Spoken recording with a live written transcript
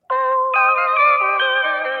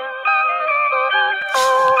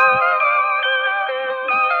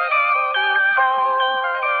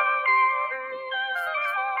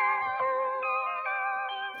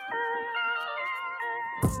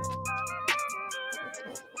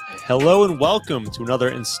Hello and welcome to another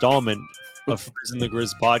installment of Frizz and the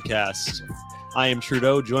Grizz podcast. I am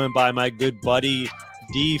Trudeau, joined by my good buddy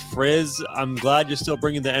D Frizz. I'm glad you're still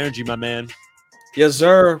bringing the energy, my man. Yes,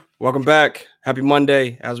 sir. Welcome back. Happy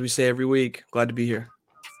Monday, as we say every week. Glad to be here.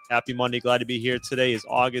 Happy Monday. Glad to be here. Today is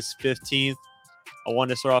August 15th. I want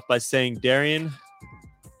to start off by saying, Darian,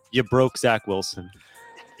 you broke Zach Wilson.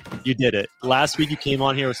 You did it. Last week you came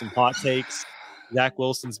on here with some hot takes. Zach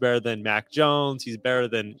Wilson's better than Mac Jones. He's better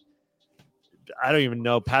than, I don't even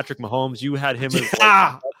know, Patrick Mahomes. You had him as the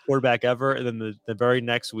best quarterback ever. And then the very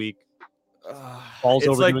next week, falls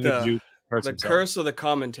over like doing a juke. The curse of the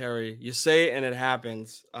commentary. You say it and it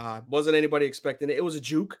happens. Wasn't anybody expecting it. It was a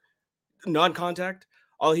juke, non-contact.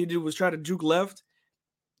 All he did was try to juke left.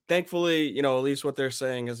 Thankfully, at least what they're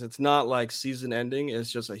saying is it's not like season ending.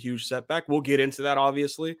 It's just a huge setback. We'll get into that,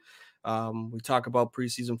 obviously. We talk about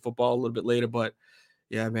preseason football a little bit later, but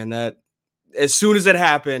yeah, man, that as soon as it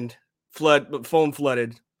happened, phone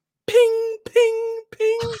flooded. Ping, ping,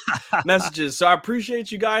 ping. Messages. So I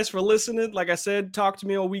appreciate you guys for listening. Like I said, talk to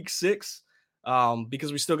me on week 6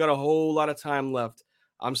 because we still got a whole lot of time left.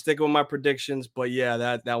 I'm sticking with my predictions, but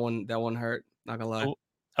yeah, that one hurt. Not gonna lie.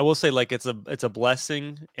 I will say, like, it's a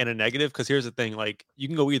blessing and a negative, because here's the thing, like, you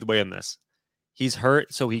can go either way on this. He's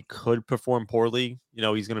hurt, so he could perform poorly.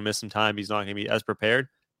 He's going to miss some time. He's not going to be as prepared.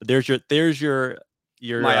 But there's your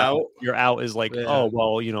out is like, yeah. Oh,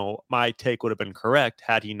 well, my take would have been correct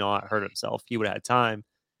had he not hurt himself. He would have had time.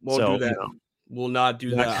 Won't do that. Will not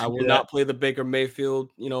do that. I will not play the Baker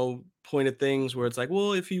Mayfield, point of things where it's like,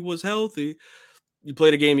 well, if he was healthy, you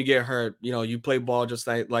play the game, you get hurt. You play ball just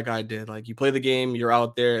like I did. Like, you play the game, you're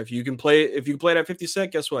out there. If you play that 50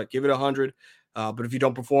 cent, guess what? Give it 100. But if you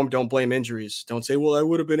don't perform, don't blame injuries. Don't say, well, I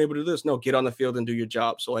would have been able to do this. No, get on the field and do your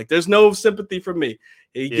job. So, like, there's no sympathy from me.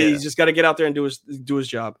 He's just got to get out there and do his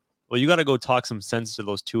job. Well, you got to go talk some sense to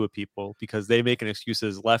those Tua people, because they making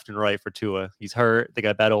excuses left and right for Tua. He's hurt. They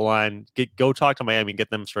got bad O-line. Go talk to Miami and get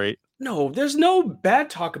them straight. No, there's no bad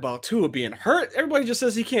talk about Tua being hurt. Everybody just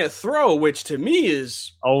says he can't throw, which to me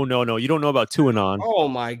is... Oh, no. You don't know about Tua non. Oh,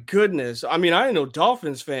 my goodness. I mean, I ain't no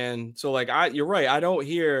Dolphins fan. So, like, you're right. I don't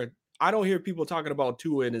hear people talking about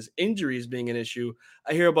Tua and his injuries being an issue.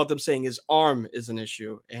 I hear about them saying his arm is an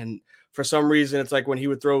issue. And for some reason, it's like when he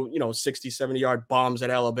would throw, 60, 70-yard bombs at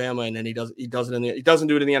Alabama, and then he doesn't do it in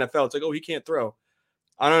the NFL. It's like, oh, he can't throw.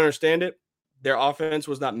 I don't understand it. Their offense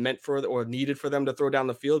was not meant for or needed for them to throw down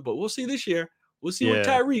the field, but we'll see this year. We'll see what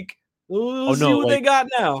Tyreek. We'll see what they got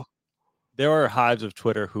now. There are hives of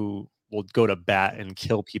Twitter who will go to bat and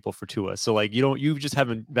kill people for Tua. So, like, you just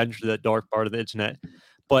haven't ventured to that dark part of the internet.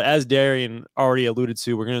 But as Darian already alluded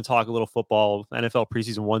to, we're going to talk a little football. NFL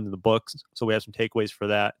preseason 1 in the books, so we have some takeaways for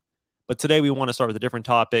that. But today we want to start with a different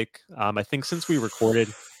topic. I think since we recorded,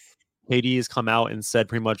 KD has come out and said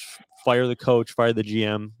pretty much fire the coach, fire the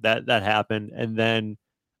GM. That happened. And then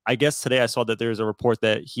I guess today I saw that there's a report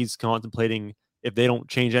that he's contemplating, if they don't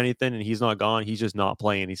change anything and he's not gone, he's just not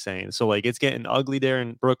playing, he's saying. So, like, it's getting ugly there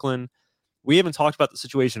in Brooklyn. We haven't talked about the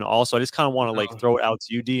situation also. I just kind of want to, like, throw it out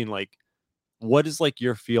to you, D, and, like, what is, like,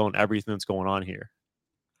 your feel on everything that's going on here?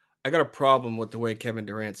 I got a problem with the way Kevin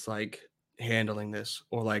Durant's, like, handling this,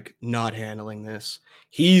 or, like, not handling this.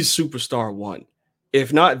 He's superstar 1.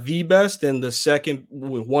 If not the best, then the second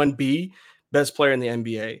 1B best player in the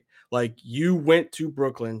NBA. Like, you went to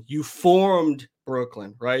Brooklyn. You formed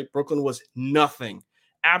Brooklyn, right? Brooklyn was nothing.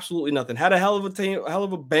 Absolutely nothing. Had a hell of a team, hell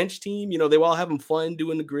of a bench team. They were all having fun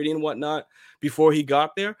doing the gritty and whatnot before he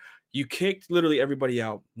got there. You kicked literally everybody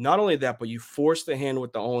out. Not only that, but you forced the hand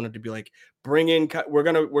with the owner to be like, bring in, we're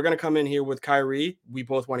gonna come in here with Kyrie. We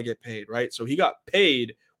both want to get paid, right? So he got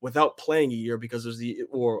paid without playing a year because of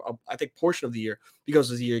I think portion of the year, because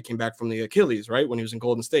of the year he came back from the Achilles, right? When he was in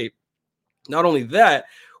Golden State. Not only that,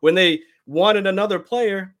 when they wanted another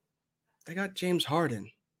player, they got James Harden.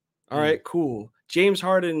 All right, cool. James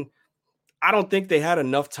Harden, I don't think they had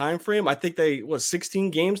enough time frame. I think they 16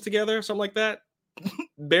 games together, something like that.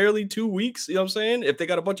 Barely 2 weeks, you know what I'm saying? If they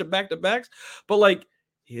got a bunch of back-to-backs, but, like,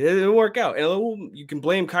 it didn't work out. And you can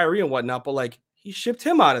blame Kyrie and whatnot, but, like, he shipped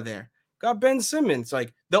him out of there. Got Ben Simmons.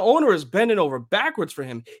 Like, the owner is bending over backwards for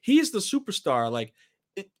him. He's the superstar. Like,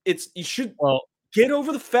 you should get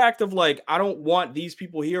over the fact of, like, I don't want these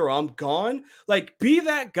people here, or I'm gone. Like, be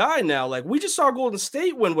that guy now. Like, we just saw Golden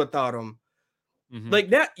State win without him. Mm-hmm. Like,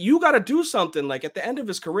 that, you got to do something. Like, at the end of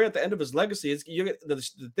his career, at the end of his legacy,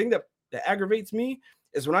 the thing that aggravates me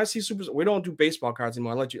is when I see we don't do baseball cards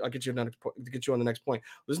anymore. I'll get you on the next point.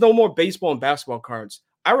 There's no more baseball and basketball cards.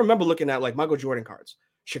 I remember looking at, like, Michael Jordan cards.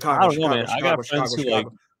 Chicago. I got friends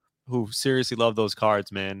who seriously love those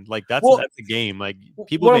cards, man. Like, that's a game. Like,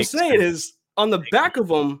 people. What I'm saying is, on the back of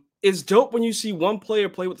them, it's dope when you see one player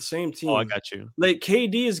play with the same Oh, I team. got you. Like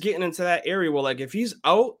KD is getting into that area where, like, if he's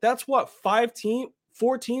out, that's what 4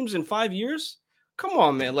 teams in 5 years. Come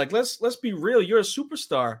on, man. Like, let's be real. You're a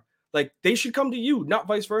superstar. Like, they should come to you, not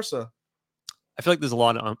vice versa. I feel like there's a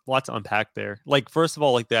lot to unpack there. Like, first of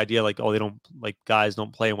all, like the idea, like, oh, they don't like guys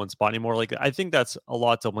don't play in one spot anymore. Like, I think that's a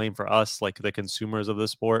lot to blame for us, like the consumers of the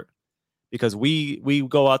sport, because we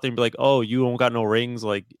go out there and be like, oh, you don't got no rings,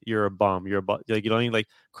 like you're a bum, like you know what I mean? Like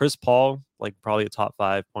Chris Paul, like probably a top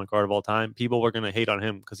 5 point guard of all time. People were gonna hate on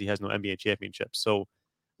him because he has no NBA championship. So,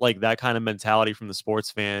 like that kind of mentality from the sports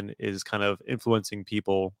fan is kind of influencing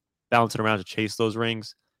people bouncing around to chase those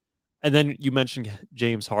rings. And then you mentioned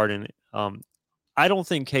James Harden. I don't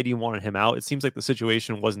think KD wanted him out. It seems like the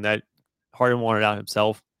situation wasn't that Harden wanted out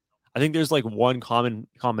himself. I think there's like one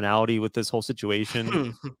commonality with this whole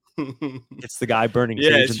situation. It's the guy burning Yeah,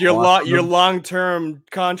 sage in it's the locker your room. long-term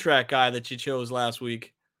contract guy that you chose last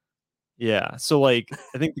week. Yeah. So like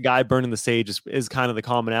I think the guy burning the sage is kind of the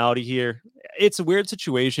commonality here. It's a weird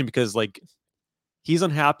situation because like he's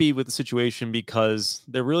unhappy with the situation because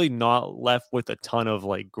they're really not left with a ton of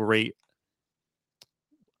like great.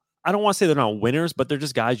 I don't want to say they're not winners, but they're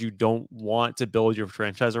just guys you don't want to build your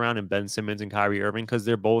franchise around in Ben Simmons and Kyrie Irving because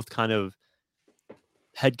they're both kind of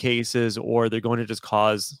head cases or they're going to just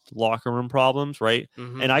cause locker room problems, right?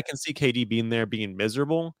 Mm-hmm. And I can see KD being there being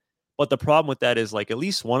miserable. But the problem with that is like at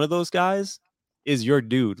least one of those guys is your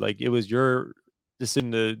dude. Like it was your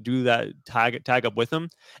decision to do that tag up with him.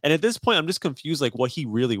 And at this point, I'm just confused like what he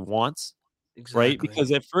really wants, right? Exactly.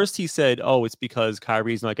 Because at first he said, oh, it's because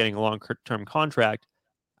Kyrie's not getting a long-term contract.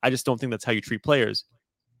 I just don't think that's how you treat players.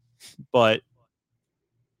 But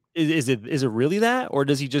is it really that, or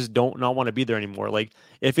does he just don't not want to be there anymore? Like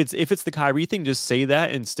if it's the Kyrie thing, just say that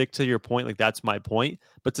and stick to your point. Like that's my point.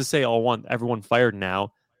 But to say, oh, I want everyone fired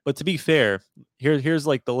now. But to be fair, here's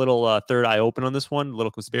like the little third eye open on this one, little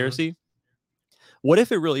Mm-hmm. conspiracy. What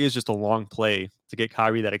if it really is just a long play to get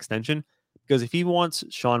Kyrie that extension? Because if he wants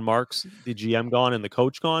Sean Marks, the GM gone and the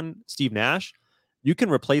coach gone, Steve Nash, you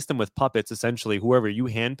can replace them with puppets, essentially, whoever you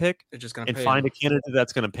handpick, They're just gonna and pay find him. a candidate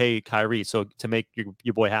that's going to pay Kyrie so to make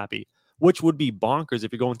your boy happy, which would be bonkers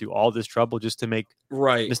if you're going through all this trouble just to make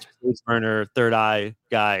Right. Mr. Face Burner, third eye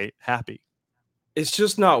guy happy. It's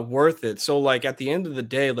just not worth it. So, like, at the end of the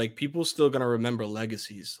day, like, people still gonna remember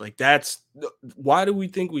legacies. Like, why do we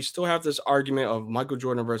think we still have this argument of Michael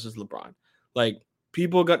Jordan versus LeBron? Like,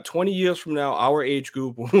 people got 20 years from now, our age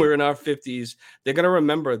group, when we're in our 50s, they're gonna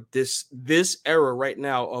remember this era right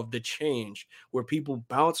now of the change where people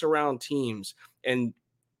bounce around teams. And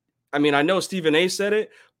I mean, I know Stephen A said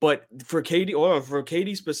it, but for KD or for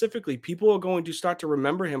KD specifically, people are going to start to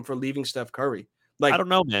remember him for leaving Steph Curry. I Like, don't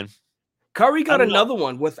know, man. Curry I got don't know. another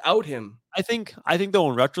one without him. I think though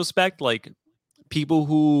in retrospect, like people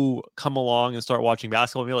who come along and start watching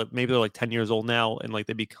basketball, maybe they're like 10 years old now and like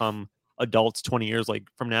they become adults 20 years like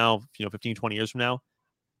from now, 15, 20 years from now.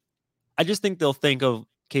 I just think they'll think of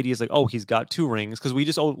KD as like, oh, he's got 2 rings because we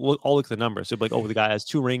just all look at the numbers. So like, oh, the guy has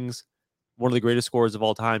 2 rings, one of the greatest scorers of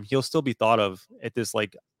all time. He'll still be thought of at this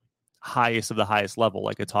like highest of the highest level,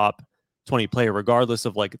 like a top 20 player, regardless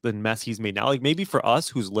of like the mess he's made now. Like maybe for us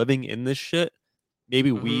who's living in this shit,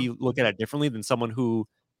 maybe Mhm. we look at it differently than someone who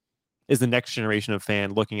is the next generation of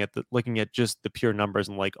fan looking at just the pure numbers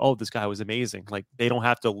and like, oh, this guy was amazing. Like they don't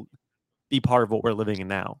have to be part of what we're living in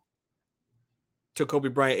now. Took Kobe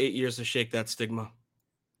Bryant 8 years to shake that stigma.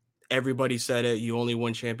 Everybody said it. You only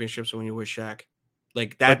won championships when you were Shaq.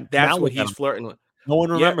 Like But now that's what look at he's him. flirting with. No one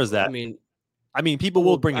Yeah, remembers I that. mean, I mean, people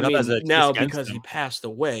will well, bring I it up as mean, a kiss now against because him. he passed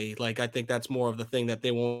away, like I think that's more of the thing that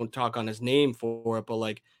they won't talk on his name for it. But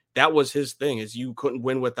like that was his thing is you couldn't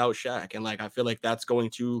win without Shaq. And like I feel like that's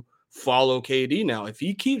going to follow KD now. If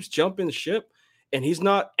he keeps jumping ship and he's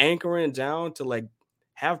not anchoring down to like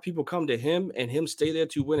have people come to him and him stay there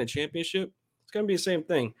to win a championship, it's gonna be the same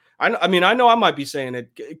thing. I mean, I know I might be saying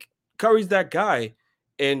it. Curry's that guy.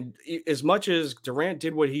 And as much as Durant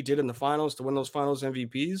did what he did in the finals to win those finals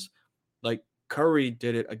MVPs, like Curry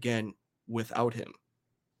did it again without him.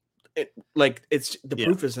 Like it's the Yeah.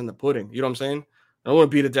 proof is in the pudding. You know what I'm saying? I don't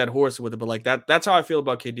want to beat a dead horse with it, but like that's how I feel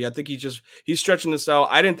about KD. I think he's stretching this out.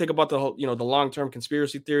 I didn't think about the whole, the long-term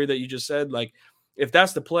conspiracy theory that you just said. Like, if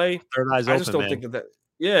that's the play, Third eye's I just open, don't man. think that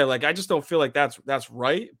yeah, like I just don't feel like that's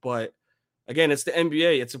right. But again, it's the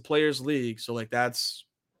NBA, it's a players league. So like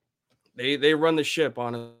they run the ship,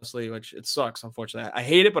 honestly, which it sucks, unfortunately. I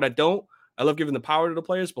hate it, but I don't. I love giving the power to the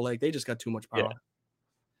players, but like they just got too much Yeah. power.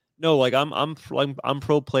 No, like I'm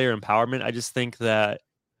pro player empowerment. I just think that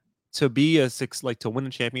to be to win a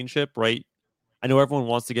championship, right? I know everyone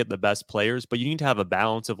wants to get the best players, but you need to have a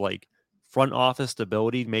balance of like front office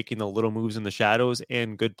stability, making the little moves in the shadows,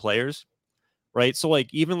 and good players, right? So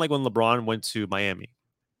like even like when LeBron went to Miami,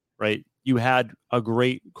 right? You had a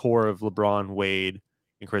great core of LeBron, Wade,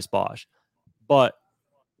 and Chris Bosh, but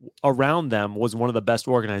around them was one of the best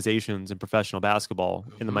organizations in professional basketball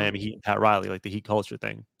in the Miami Heat, Pat Riley, like the Heat culture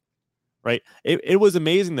thing, right? It was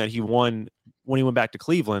amazing that he won when he went back to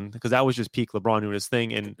Cleveland because that was just peak LeBron doing his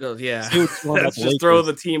thing. And Yeah, say what you want about let's the just throw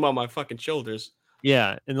Lakers. the team on my fucking shoulders.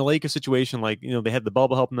 Yeah, in the Lakers situation, like, they had the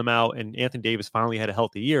bubble helping them out, and Anthony Davis finally had a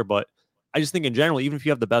healthy year. But I just think in general, even if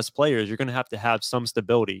you have the best players, you're going to have some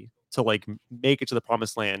stability to like make it to the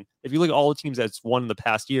promised land. If you look at all the teams that's won in the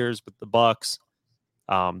past years, with the Bucks,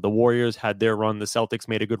 the Warriors had their run, the Celtics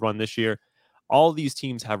made a good run this year. All these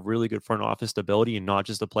teams have really good front office stability, and not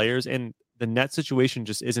just the players. And the net situation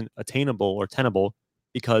just isn't attainable or tenable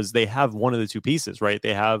because they have one of the two pieces, right?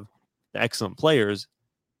 They have the excellent players.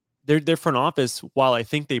 Their front office, while I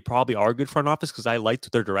think they probably are good front office because I liked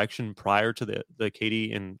their direction prior to the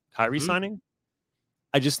KD and Kyrie signing,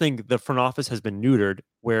 I just think the front office has been neutered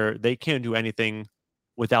where they can't do anything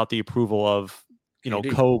without the approval of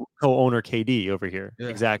KD. co-owner KD over here. Yeah.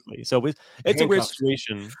 Exactly. So it's a weird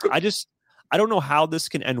situation. I don't know how this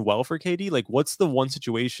can end well for KD. Like, what's the one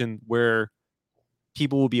situation where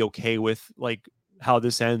people will be okay with like how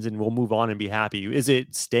this ends and we'll move on and be happy? Is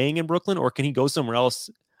it staying in Brooklyn, or can he go somewhere else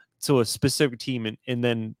to a specific team and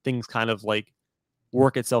then things kind of like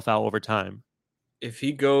work itself out over time? If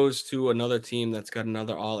he goes to another team that's got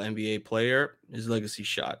another all NBA player, his legacy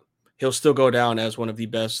shot. He'll still go down as one of the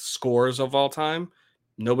best scorers of all time.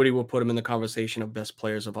 Nobody will put him in the conversation of best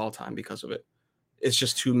players of all time because of it. It's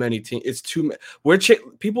just too many teams. It's too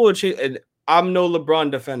people are and I'm no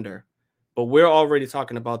LeBron defender, but we're already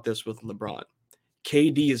talking about this with LeBron.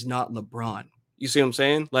 KD is not LeBron. You see what I'm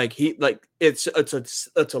saying? Like it's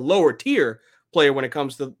a lower tier player when it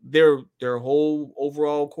comes to their whole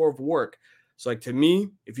overall core of work. So like to me,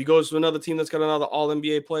 if he goes to another team that's got another all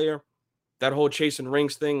NBA player, that whole chasing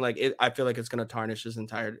rings thing, I feel like it's going to tarnish his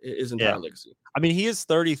entire legacy. I mean, he is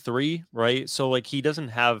 33, right? So like he doesn't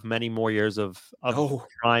have many more years of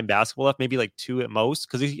prime basketball left, maybe like 2 at most.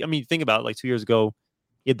 Because I mean, think about it, like 2 years ago,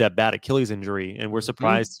 he had that bad Achilles injury, and we're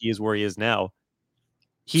surprised he is where he is now.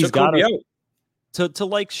 He's got to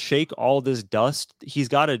like shake all this dust. He's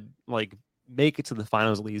got to like make it to the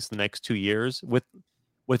finals at least the next 2 years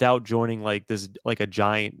without joining like this like a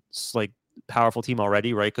giant like powerful team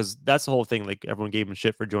already, right? Because that's the whole thing. Like everyone gave him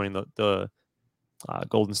shit for joining the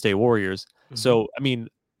Golden State Warriors. So I mean,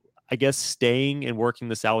 I guess staying and working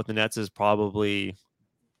this out with the Nets is probably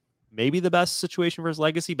maybe the best situation for his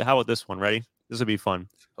legacy. But how about this one? Ready? This would be fun.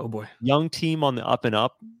 Oh boy, young team on the up and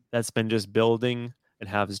up that's been just building and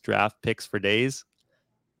have his draft picks for days.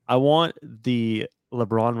 I want the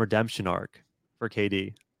LeBron redemption arc for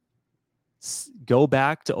KD. Go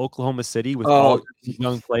back to Oklahoma City with all these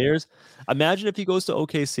young players. Imagine if he goes to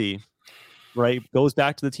OKC, right? Goes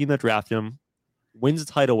back to the team that drafted him, wins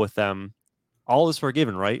the title with them. All is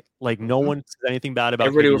forgiven, right? Like no one says anything bad about.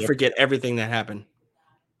 Everybody will forget everything that happened.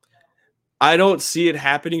 I don't see it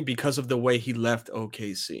happening because of the way he left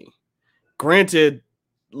OKC. Granted,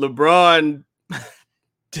 LeBron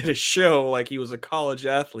did a show like he was a college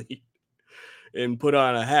athlete and put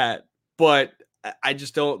on a hat, but I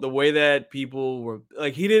just don't, the way that people were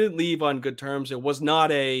like, he didn't leave on good terms. It was not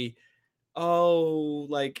we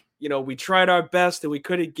tried our best and we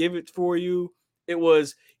couldn't give it for you. It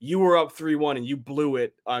was, you were up 3-1 and you blew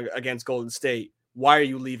it against Golden State. Why are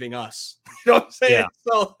you leaving us? You know what I'm saying? Yeah.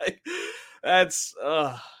 So like, that's,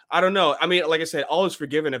 I don't know. I mean, like I said, all is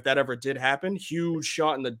forgiven if that ever did happen. Huge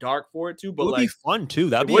shot in the dark for it too. But it would be fun too.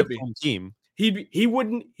 That'd be a fun team.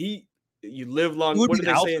 You live long. What did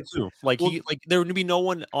they say too? Like there would be no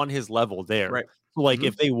one on his level there. Right. So like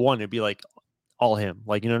if they won, it'd be like all him.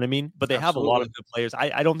 Like, you know what I mean? But they have a lot of good players.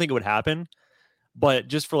 I don't think it would happen. But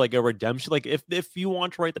just for like a redemption, like if you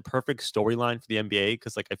want to write the perfect storyline for the NBA,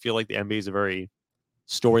 because like I feel like the NBA is a very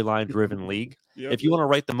storyline driven league. If you want to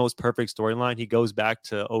write the most perfect storyline, he goes back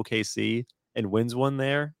to OKC and wins one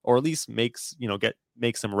there, or at least makes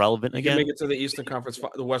them relevant again. Make it to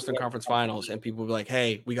the Western Conference Finals, and people will be like,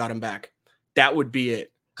 "Hey, we got him back." That would be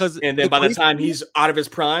it. And then by the time he's out of his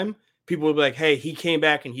prime, people will be like, "Hey, he came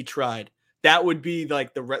back and he tried." That would be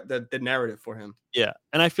like the narrative for him. Yeah,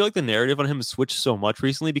 and I feel like the narrative on him has switched so much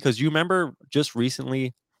recently because you remember just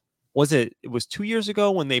recently, it was 2 years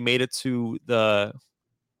ago when they made it to the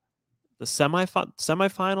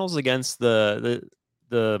semifinals against the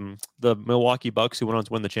Milwaukee Bucks, who went on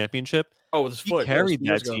to win the championship. Oh, with his foot. He carried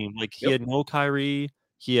that team. Like he had no Kyrie,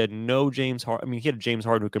 he had no James Harden. I mean, he had James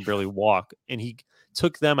Harden who could barely walk, and he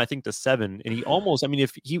took them, I think, to 7, and he almost. I mean,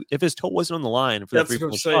 if his toe wasn't on the line for that That's what I'm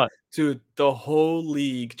 3-point saying. shot, Dude, the whole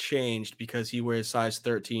league changed because he wears size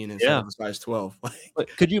 13 instead yeah. of a size 12. Like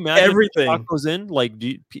But could you imagine if the shot everything. goes in? Like,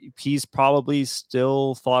 he's probably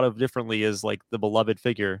still thought of differently as like the beloved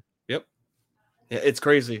figure. Yep. Yeah, it's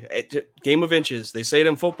crazy. Game of inches. They say it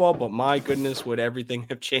in football, but my goodness, would everything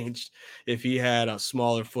have changed if he had a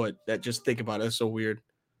smaller foot? That just think about it. It's so weird.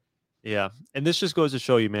 Yeah, and this just goes to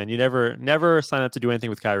show you, man, you never sign up to do anything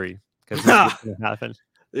with Kyrie because this is what's going to happen.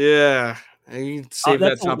 Yeah. And you can save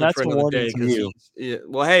that topic that's for a another warning day to because you.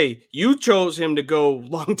 well, hey, you chose him to go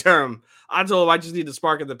long term. I told him I just need the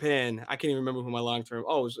spark of the pan. I can't even remember who my long term.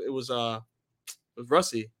 Oh, it was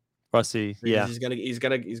Rusty. Yeah. He's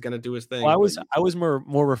gonna do his thing. Well, But I was more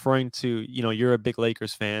referring to, you're a big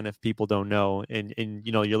Lakers fan if people don't know, and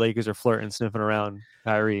your Lakers are flirting, sniffing around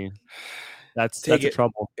Kyrie. That's take a it,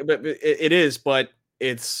 trouble. but it is. But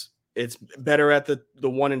it's better at the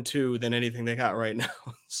 1 and 2 than anything they got right now.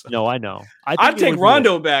 So. No, I know. I'd take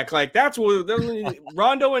Rondo back. Like that's what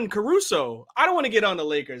Rondo and Caruso. I don't want to get on the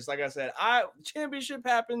Lakers. Like I said, championship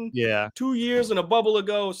happened 2 years in a bubble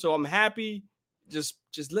ago, so I'm happy. Just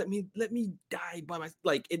let me die by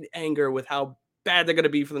in anger with how bad they're gonna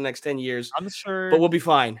be for the next 10 years. I'm sure, but we'll be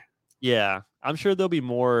fine. Yeah, I'm sure there'll be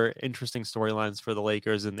more interesting storylines for the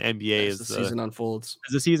Lakers and the NBA as the season unfolds.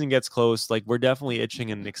 As the season gets close, like we're definitely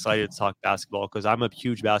itching and excited to talk basketball because I'm a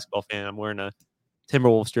huge basketball fan. I'm wearing a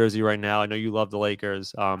Timberwolves jersey right now. I know you love the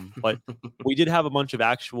Lakers, but we did have a bunch of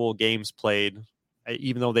actual games played,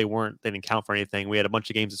 even though they didn't count for anything. We had a bunch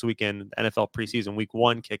of games this weekend. NFL preseason week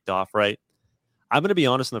 1 kicked off, right? I'm going to be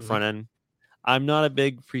honest on the front end. I'm not a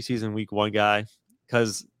big preseason week 1 guy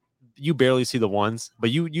because you barely see the ones, but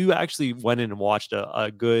you actually went in and watched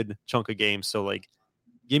a good chunk of games. So like,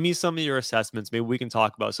 give me some of your assessments. Maybe we can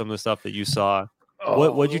talk about some of the stuff that you saw.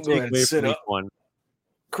 What'd you take away from week 1?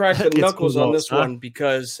 Crack the knuckles on this one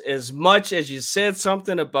because as much as you said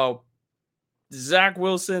something about Zach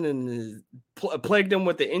Wilson and plagued him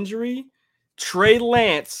with the injury, Trey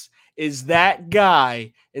Lance is that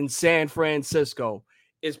guy in San Francisco.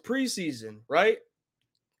 It's preseason, right?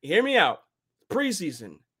 Hear me out.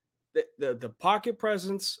 Preseason. The pocket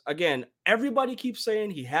presence, again, everybody keeps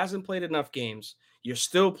saying he hasn't played enough games. You're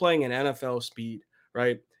still playing an NFL speed,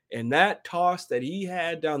 right? And that toss that he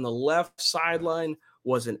had down the left sideline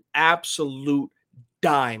was an absolute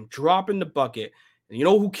dime, dropping the bucket. And you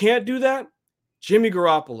know who can't do that? Jimmy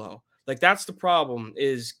Garoppolo. Like that's the problem.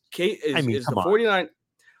 Is the 49?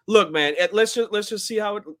 Look, man, let's just see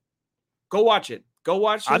how it. Go watch it. Go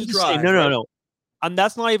watch his drive. No.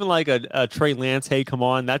 That's not even like a Trey Lance. Hey, come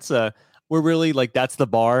on. We're really like that's the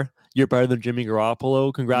bar. You're better than Jimmy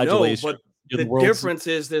Garoppolo. Congratulations. No, but the difference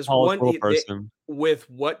is there's one with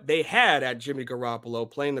what they had at Jimmy Garoppolo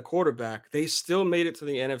playing the quarterback. They still made it to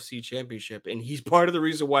the NFC Championship, and he's part of the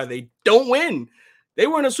reason why they don't win. They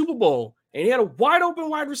were in a Super Bowl, and he had a wide open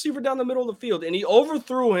wide receiver down the middle of the field, and he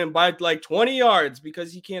overthrew him by like 20 yards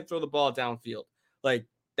because he can't throw the ball downfield. Like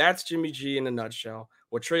that's Jimmy G in a nutshell.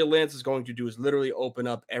 What Trey Lance is going to do is literally open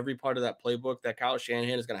up every part of that playbook that Kyle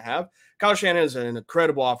Shanahan is going to have. Kyle Shanahan is an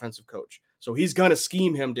incredible offensive coach. So he's going to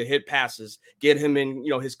scheme him to hit passes, get him in,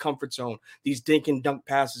 his comfort zone, these dink and dunk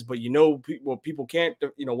passes. But what people can't,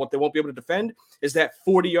 what they won't be able to defend is that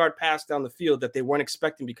 40-yard pass down the field that they weren't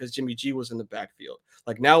expecting because Jimmy G was in the backfield.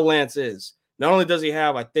 Like now Lance is. Not only does he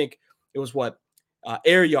have, I think it was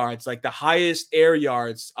air yards, like the highest air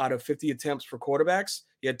yards out of 50 attempts for quarterbacks.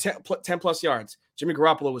 He had 10 plus yards. Jimmy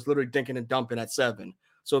Garoppolo was literally dinking and dumping at 7.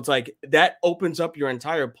 So it's like that opens up your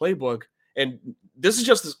entire playbook. And this is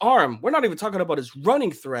just his arm. We're not even talking about his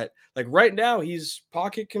running threat. Like right now, he's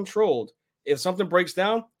pocket controlled. If something breaks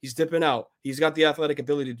down, he's dipping out. He's got the athletic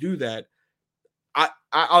ability to do that. I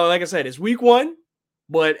like I said, it's week 1.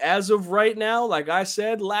 But as of right now, like I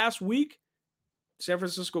said last week, San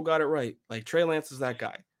Francisco got it right. Like Trey Lance is that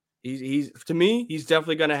guy. He's to me, he's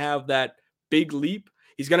definitely going to have that big leap.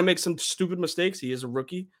 He's going to make some stupid mistakes. He is a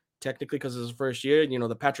rookie, technically, because it's his first year.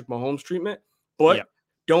 The Patrick Mahomes treatment. But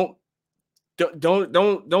don't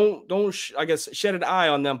I guess shed an eye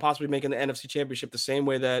on them possibly making the NFC Championship the same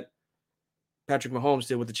way that Patrick Mahomes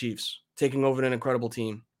did with the Chiefs, taking over an incredible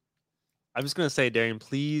team. I'm just gonna say, Darian,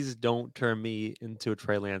 please don't turn me into a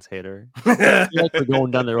Trey Lance hater. I feel like we're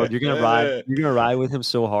going down the road. You're gonna ride with him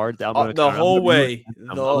so hard that I'm gonna the whole way.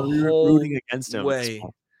 Rooting against him. Way.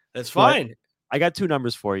 That's fine. But I got 2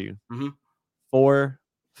 numbers for you. 4,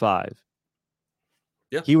 5.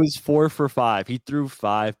 Yeah. He was 4 for 5. He threw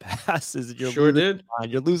 5 passes. Sure did.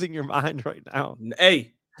 You're losing your mind right now.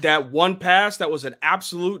 Hey, that one pass that was an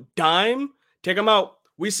absolute dime. Take him out.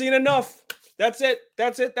 We've seen enough. That's it.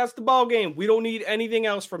 That's the ball game. We don't need anything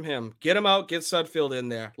else from him. Get him out. Get Sudfeld in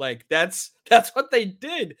there. Like that's what they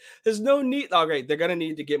did. There's no need. Okay, they're gonna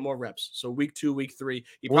need to get more reps. So week 2, week 3,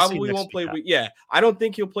 he We'll see probably next won't play. week. Yeah, I don't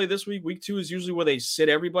think he'll play this week. Week 2 is usually where they sit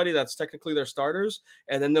everybody. That's technically their starters,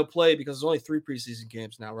 and then they'll play because there's only 3 preseason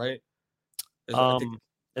games now, right?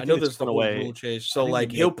 I know there's the whole rule change. So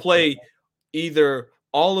like he'll play either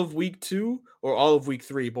all of week 2 or all of week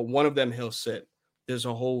 3, but one of them he'll sit. There's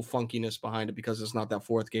a whole funkiness behind it because it's not that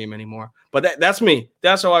 4th game anymore. But that's me.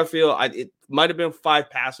 That's how I feel. It might have been 5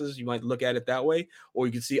 passes. You might look at it that way. Or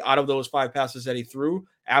you can see out of those 5 passes that he threw,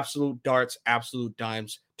 absolute darts, absolute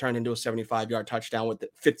dimes turned into a 75-yard touchdown with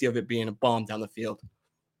 50 of it being a bomb down the field.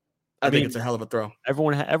 I think it's a hell of a throw.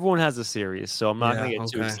 Everyone has a series, so I'm not going to get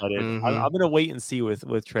too excited. Mm-hmm. I'm going to wait and see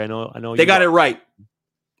with Trey. I know they got it right.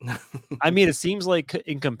 I mean, it seems like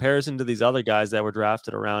in comparison to these other guys that were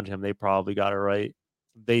drafted around him, they probably got it right.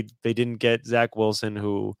 They didn't get Zach Wilson,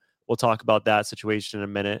 who we'll talk about that situation in a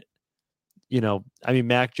minute. I mean,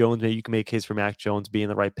 Mac Jones, maybe you can make a case for Mac Jones being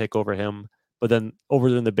the right pick over him. But then over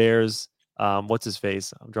in the Bears, what's his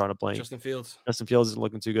face? I'm drawing a blank. Justin Fields isn't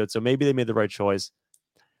looking too good. So maybe they made the right choice.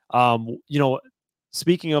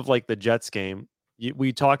 Speaking of like the Jets game,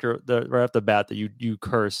 we talked right off the bat that you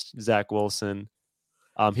cursed Zach Wilson.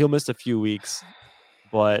 He'll miss a few weeks,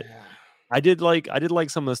 but I did like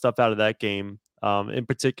some of the stuff out of that game. In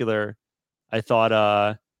particular, I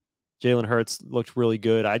thought Jalen Hurts looked really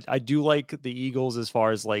good. I do like the Eagles as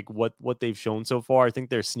far as like what they've shown so far. I think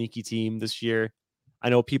they're a sneaky team this year. I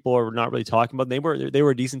know people are not really talking about them. They were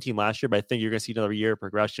a decent team last year, but I think you're going to see another year of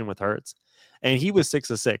progression with Hurts. And he was 6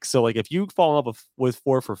 of 6. So like if you fall in love with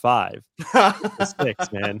 4 for 5,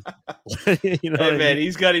 6, man. Hey man,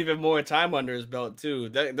 he's got even more time under his belt too.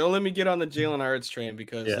 Don't let me get on the Jalen Hurts train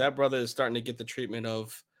because that brother is starting to get the treatment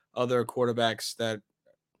of other quarterbacks that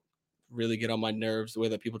really get on my nerves, the way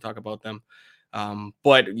that people talk about them.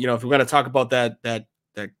 But if we're going to talk about that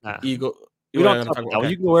Eagle. We don't talk about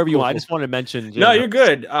you can go wherever you want. I just want to mention. No, you're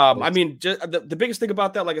good. I mean, just the biggest thing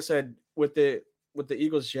about that, like I said, with the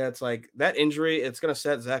Eagles Jets, like that injury, it's gonna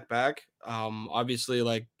set Zach back. Obviously,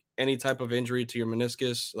 like any type of injury to your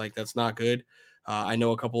meniscus, like that's not good. I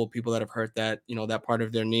know a couple of people that have hurt that, that part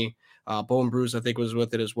of their knee. Bone bruise, I think, was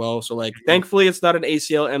with it as well. So, like, thankfully, it's not an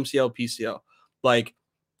ACL, MCL, PCL. Like,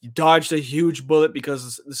 you dodged a huge bullet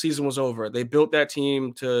because the season was over. They built that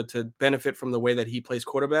team to benefit from the way that he plays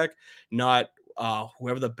quarterback, not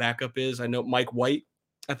whoever the backup is. I know Mike White,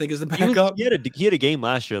 I think, is the backup. He had a game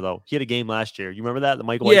last year, though. You remember that? The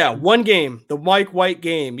Mike White game? One game. The Mike White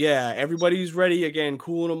game. Yeah, everybody's ready again,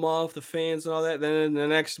 cooling them off, the fans and all that. Then the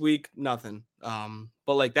next week, nothing.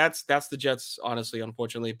 But like that's the Jets, honestly,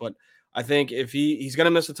 unfortunately. But I think if he's going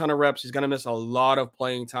to miss a ton of reps, he's going to miss a lot of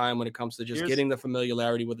playing time when it comes to just getting the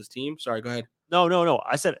familiarity with his team. Sorry, go ahead. No.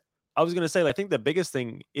 I was going to say, I think the biggest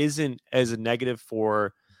thing isn't as a negative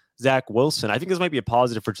for Zach Wilson. I think this might be a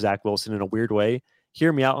positive for Zach Wilson in a weird way.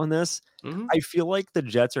 Hear me out on this. Mm-hmm. I feel like the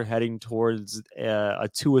Jets are heading towards a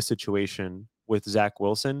Tua situation with Zach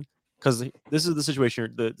Wilson because this is the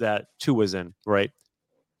situation that Tua's in, right?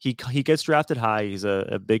 He gets drafted high. He's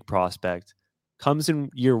a big prospect. Comes in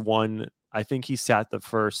year 1. I think he sat the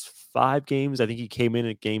first 5 games. I think he came in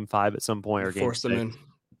at game 5 at some point or game 6. Him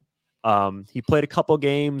in. He played a couple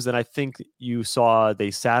games, and I think you saw they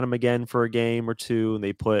sat him again for a game or 2, and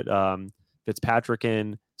they put Fitzpatrick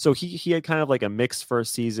in. So he had kind of like a mixed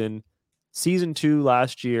first season. Season 2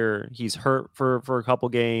 last year, he's hurt for a couple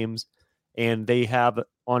games, and they have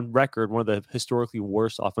on record one of the historically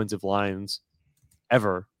worst offensive lines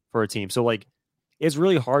ever for a team. So like it's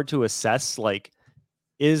really hard to assess, like,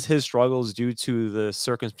 is his struggles due to the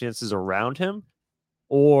circumstances around him,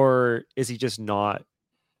 or is he just not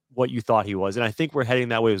what you thought he was? And I think we're heading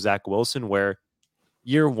that way with Zach Wilson, where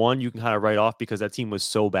year 1 you can kind of write off because that team was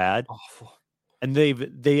so bad. Awful. And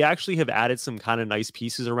they actually have added some kind of nice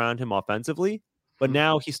pieces around him offensively, but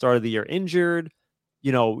now he started the year injured.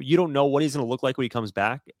 You don't know what he's going to look like when he comes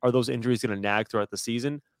back. Are those injuries going to nag throughout the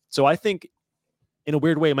season? So I think in a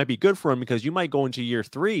weird way, it might be good for him because you might go into year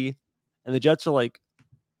 3 and the Jets are like,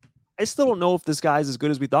 I still don't know if this guy's as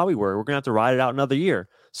good as we thought we were. We're going to have to ride it out another year.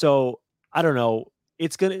 So I don't know.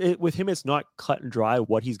 With him, it's not cut and dry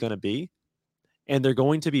what he's going to be. And they're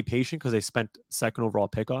going to be patient because they spent 2nd overall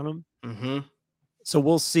pick on him. Mm-hmm. So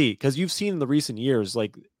we'll see. Because you've seen in the recent years,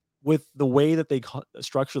 like with the way that they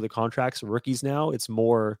structure the contracts for rookies now,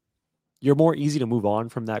 you're more easy to move on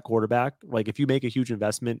from that quarterback. Like if you make a huge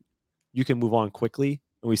investment, you can move on quickly.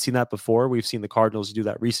 And we've seen that before. We've seen the Cardinals do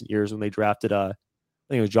that recent years when they drafted, I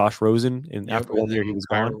think it was Josh Rosen. And after 1 year, he was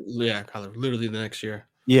gone. Yeah, literally the next year.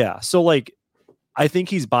 Yeah. So like I think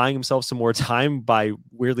he's buying himself some more time by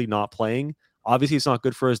weirdly not playing. Obviously, it's not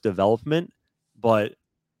good for his development, but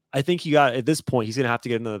I think at this point, he's going to have to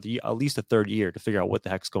get at least a third year to figure out what the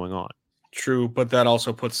heck's going on. True, but that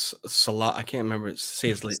also puts Salah. I can't remember say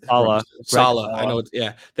his Salah, Salah. I know it's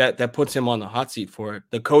that puts him on the hot seat for it.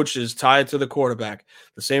 The coach is tied to the quarterback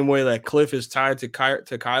the same way that Cliff is tied to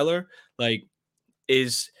Kyler. Like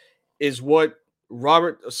is what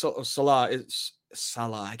Robert Salah is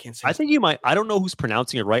Salah. I can't say. I think you might. I don't know who's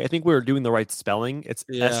pronouncing it right. I think we were doing the right spelling. It's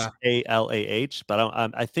Salah, but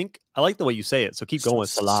I think I like the way you say it. So keep going with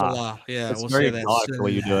Salah. Salah. Yeah, it's very exotic the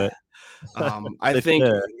way you do it. I think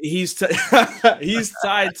he's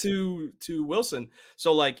tied to Wilson.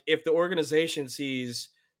 So like if the organization sees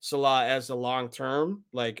Salah as a long term,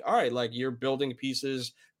 like all right, like you're building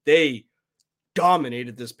pieces. They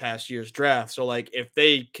dominated this past year's draft. So like if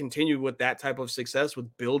they continue with that type of success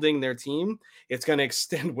with building their team, it's going to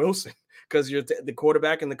extend Wilson because the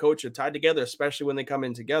quarterback and the coach are tied together, especially when they come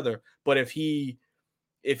in together. But if he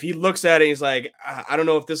looks at it, he's like, I don't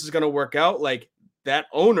know if this is going to work out. Like that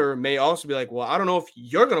owner may also be like, well, I don't know if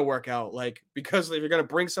you're going to work out. Like, because if you're going to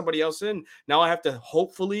bring somebody else in, now I have to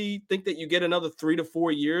hopefully think that you get another 3 to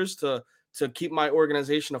 4 years to keep my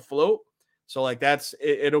organization afloat. So like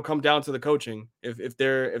it'll come down to the coaching. If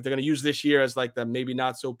they're going to use this year as like the maybe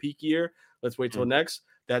not so peak year, let's wait till next.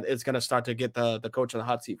 That it's going to start to get the coach on the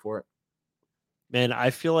hot seat for it. Man, I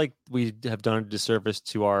feel like we have done a disservice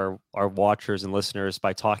to our watchers and listeners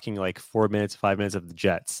by talking like 4 minutes, 5 minutes of the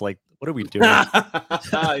Jets. Like, what are we doing?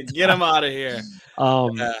 Get them out of here.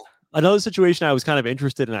 Another situation I was kind of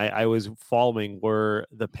interested in, I was following, were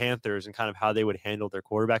the Panthers and kind of how they would handle their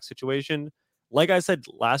quarterback situation. Like I said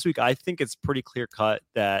last week, I think it's pretty clear cut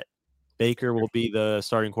that Baker will be the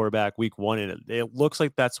starting quarterback week 1. And it looks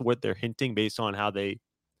like that's what they're hinting based on how they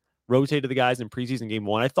rotated the guys in preseason game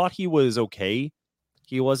 1. I thought he was okay.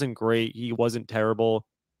 He wasn't great. He wasn't terrible.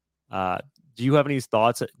 Do you have any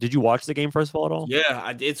thoughts? Did you watch the game first of all at all?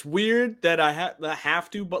 Yeah, it's weird that I have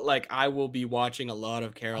to, but like I will be watching a lot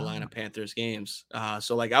of Carolina Panthers games.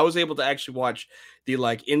 So like I was able to actually watch the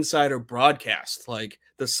like insider broadcast, like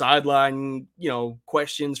the sideline,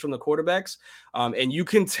 questions from the quarterbacks. And you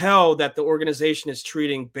can tell that the organization is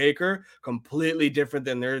treating Baker completely different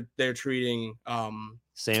than they're treating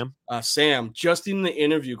Sam, just in the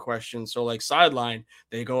interview question. So like sideline,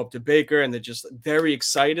 they go up to Baker and they're just very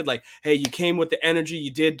excited. Like, hey, you came with the energy,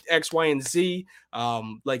 you did X, Y, and Z.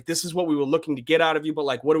 Like this is what we were looking to get out of you, but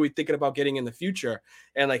like, what are we thinking about getting in the future?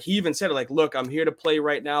 And like, he even said, like, look, I'm here to play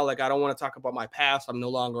right now. Like, I don't want to talk about my past. I'm no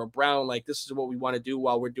longer a Brown. Like, this is what we want to do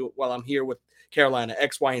while I'm here with Carolina,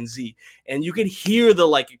 X, Y, and Z. And you can hear the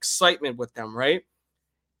like excitement with them, right?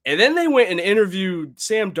 And then they went and interviewed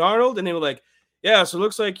Sam Darnold, and they were like, yeah, so it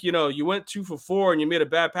looks like, you went 2 for 4 and you made a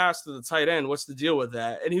bad pass to the tight end. What's the deal with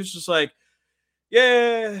that? And he was just like,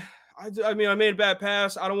 yeah, I mean, I made a bad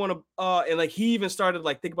pass. I don't want to, and like, he even started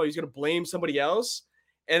like, think about he's going to blame somebody else.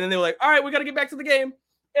 And then they were like, all right, we got to get back to the game,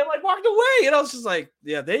 and like walked away. And I was just like,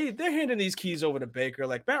 yeah, they're handing these keys over to Baker.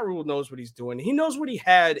 Like Matt Rule knows what he's doing. He knows what he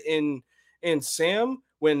had in Sam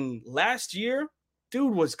when last year,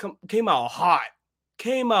 dude came out hot,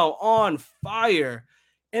 came out on fire,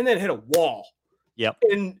 and then hit a wall. Yep.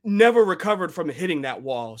 And never recovered from hitting that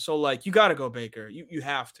wall. So like you got to go Baker. You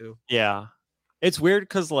have to. Yeah. It's weird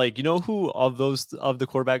because like, who of the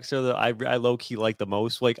quarterbacks there that I low key like the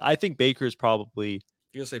most? Like I think Baker is probably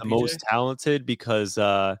the most talented because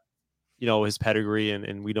his pedigree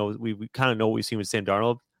and we know we kind of know what we've seen with Sam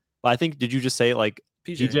Darnold. But I think, did you just say it like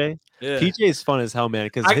PJ? Yeah. PJ is fun as hell, man.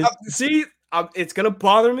 Because it's gonna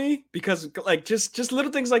bother me because like just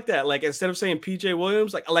little things like that. Like instead of saying PJ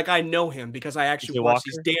Williams, like I know him because I actually watch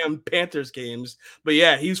these damn Panthers games. But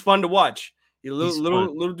yeah, he's fun to watch. He's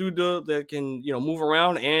little dude that can move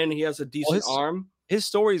around, and he has a decent arm. His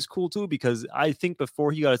story is cool too because I think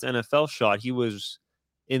before he got his NFL shot, he was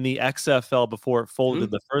in the XFL before it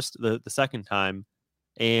folded the second time,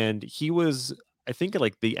 and he was, I think,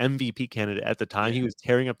 like the MVP candidate at the time. Yeah. He was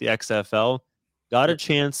tearing up the XFL. Got a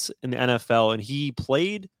chance in the NFL, and he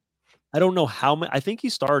played. I don't know how many. I think he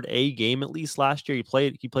started a game at least last year. He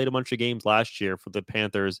played a bunch of games last year for the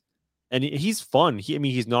Panthers, and he's fun.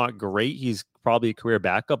 He's not great. He's probably a career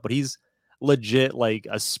backup, but he's legit like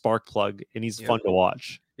a spark plug, and he's fun to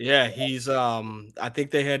watch. Yeah, he's. I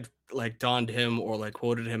think they had like donned him or like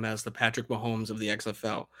quoted him as the Patrick Mahomes of the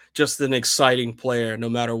XFL. Just an exciting player, no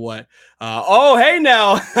matter what. Oh, hey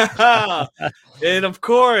now. And of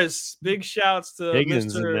course, big shouts to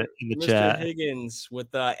Higgins Mr. in the chat. Higgins with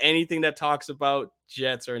anything that talks about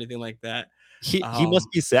Jets or anything like that. He must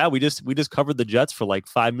be sad. We just covered the Jets for like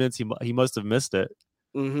 5 minutes. He must have missed it.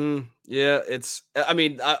 Yeah, it's. I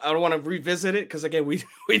mean, I don't want to revisit it because again,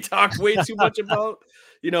 we talked way too much about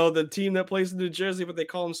the team that plays in New Jersey, but they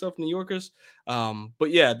call themselves New Yorkers. But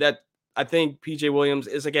yeah, that I think PJ Williams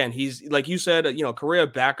is again. He's like you said, career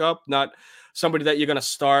backup, not somebody that you're gonna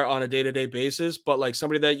start on a day-to-day basis, but like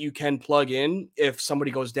somebody that you can plug in if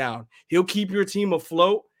somebody goes down. He'll keep your team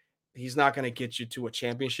afloat. He's not going to get you to a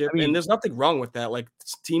championship, I and mean, there's nothing wrong with that. Like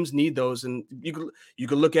teams need those, and you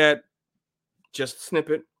could look at just a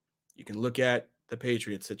snippet. You can look at the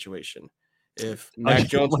Patriots situation. If Mac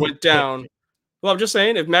Jones went down, well, I'm just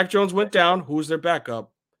saying, if Mac Jones went down, who's their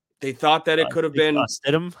backup? They thought that it could have been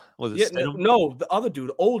Stidham? Was it yeah, Stidham? no, the other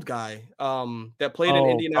dude, old guy, that played in Oh,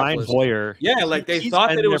 Brian Indianapolis. Hoyer. Yeah, like they He's thought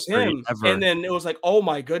that been it there was him, and forever. then it was like, oh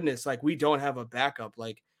my goodness, like we don't have a backup.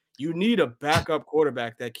 Like you need a backup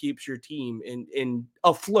quarterback that keeps your team in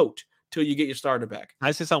afloat till you get your starter back.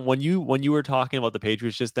 I say something when you were talking about the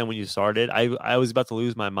Patriots just then when you started, I was about to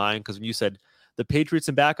lose my mind because when you said the Patriots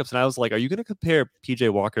and backups, and I was like, are you going to compare PJ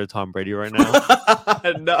Walker to Tom Brady right now?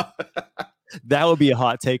 No. That would be a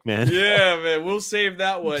hot take, man. Yeah, man, we'll save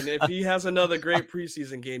that one. If he has another great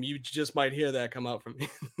preseason game, you just might hear that come out from me.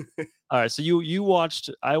 All right, so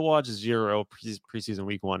I watched zero preseason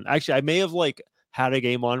week 1. Actually, I may have like had a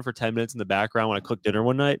game on for 10 minutes in the background when I cooked dinner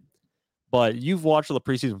one night. But you've watched all the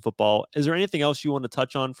preseason football. Is there anything else you want to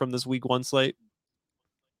touch on from this week 1 slate?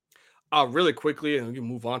 Really quickly, and we can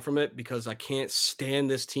move on from it because I can't stand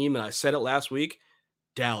this team. And I said it last week,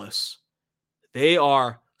 Dallas. They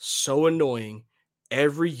are so annoying.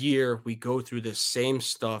 Every year we go through this same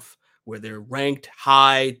stuff where they're ranked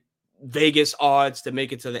high, Vegas odds to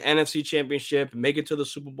make it to the NFC Championship, make it to the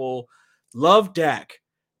Super Bowl. Love Dak.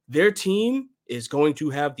 Their team is going to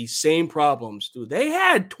have the same problems. Dude, they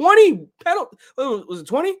had 20 penalties. Was it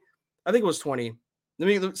 20? I think it was 20.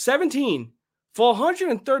 17 for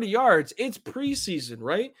 130 yards. It's preseason,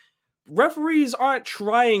 right? Referees aren't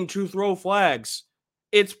trying to throw flags.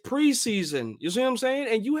 It's preseason. You see what I'm saying?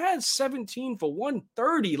 And you had 17 for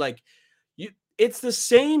 130. Like, it's the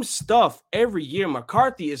same stuff every year.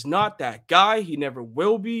 McCarthy is not that guy. He never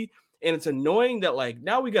will be. And it's annoying that, like,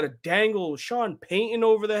 now we got to dangle Sean Payton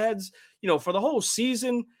over the heads, for the whole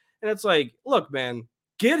season. And it's like, look, man,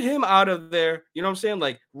 get him out of there. You know what I'm saying?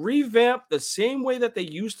 Like, revamp the same way that they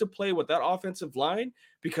used to play with that offensive line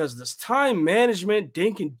because this time management,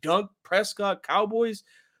 dink and dunk, Prescott, Cowboys,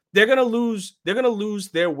 they're going to lose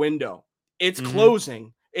their window. It's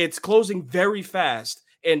closing. It's closing very fast.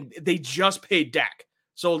 And they just paid Dak.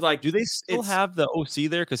 So, like, do they still have the OC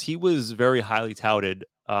there? Because he was very highly touted.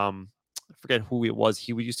 I forget who it was.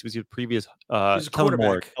 He used to be the previous he's a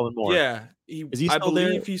quarterback. Kellen Moore. Yeah. Is he I still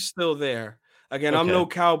believe there? he's still there. Again, Okay. I'm no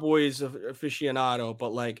Cowboys aficionado,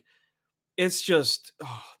 but like it's just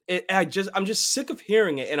I'm just sick of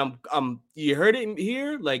hearing it. And I'm you heard it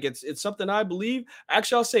here. Like it's something I believe.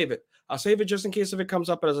 Actually, I'll save it. I'll save it just in case if it comes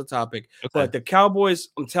up as a topic. Okay. But the Cowboys,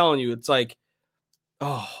 I'm telling you, it's like,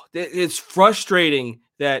 it's frustrating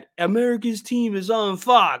that America's team is on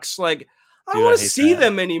Fox. Like, I don't want to see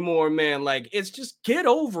them anymore, man. Like, it's just get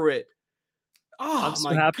over it. Oh, I'm so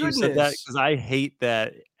my happy goodness. you said that because I hate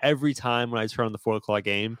that every time when I turn on the 4 o'clock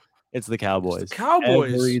game, it's the Cowboys. It's the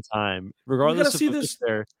Cowboys. Every time. Regardless of if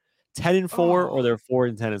they're 10-4 or they're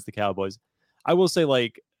 4-10, it's the Cowboys. I will say,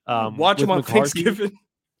 like, watch them on McCarthy, Thanksgiving.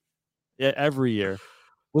 Yeah, every year.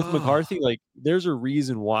 With McCarthy, like, there's a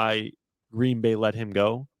reason why Green Bay let him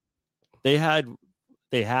go. They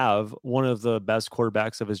have one of the best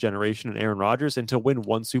quarterbacks of his generation in Aaron Rodgers, and to win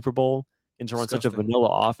 1 Super Bowl and to run such a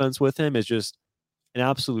vanilla offense with him is just an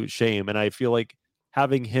absolute shame. And I feel like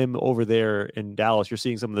having him over there in Dallas, you're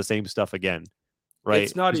seeing some of the same stuff again, right?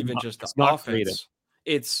 It's not even just the offense. Creative.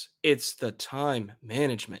 It's the time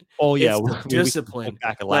management. Oh yeah, it's the discipline.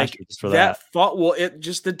 Back last year just for it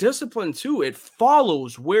just the discipline too. It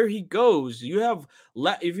follows where he goes. If you have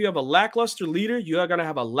a lackluster leader, you are gonna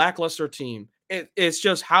have a lackluster team. It's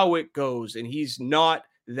just how it goes, and he's not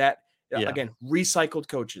that. Again, recycled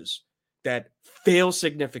coaches that fail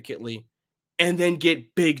significantly and then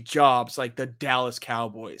get big jobs like the Dallas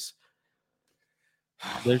Cowboys.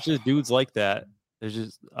 There's just dudes like that. There's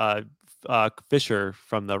just Fisher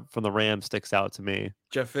from the Rams sticks out to me.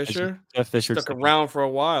 Jeff Fisher stuck around for a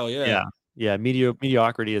while. Yeah.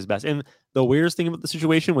 Mediocrity is best. And the weirdest thing about the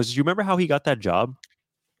situation was, do you remember how he got that job?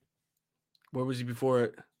 Where was he before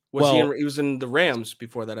it? He was in the Rams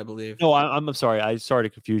before that, I believe. No, I'm sorry. I started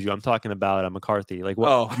to confuse you. I'm talking about McCarthy. Like,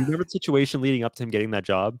 what? Do you remember the situation leading up to him getting that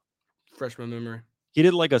job? Freshman memory. He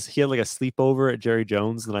had like a sleepover at Jerry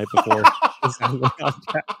Jones the night before.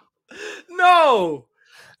 No.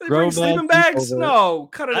 They bring sleeping bags? No,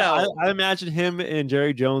 cut it out. I imagine him and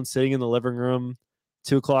Jerry Jones sitting in the living room,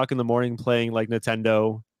 2:00 in the morning playing like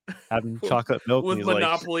Nintendo, having chocolate milk, and with he's like,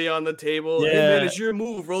 Monopoly on the table. Hey man, "Yeah." it's your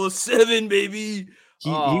move. Roll a 7, baby. He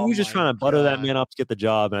Oh was just my trying to butter that god. man up to get the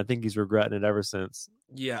job, and I think he's regretting it ever since.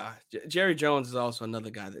 Yeah, Jerry Jones is also another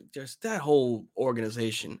guy that just that whole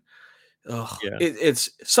organization. Ugh, Yeah. it's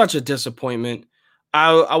such a disappointment.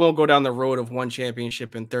 I won't go down the road of one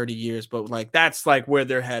championship in 30 years, but like that's like where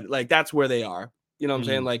they're headed. Like that's where they are. You know what I'm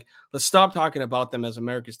saying? Mhm. Like let's stop talking about them as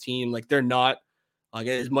America's team. Like they're not. Like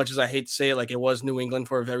as much as I hate to say it, like it was New England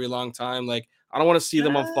for a very long time. Like I don't want to see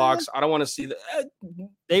them on Uh, Fox. I don't want to see the.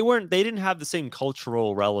 they didn't have the same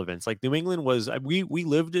cultural relevance. Like New England was we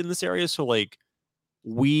lived in this area, so like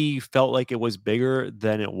we felt like it was bigger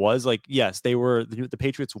than it was. Like, yes, the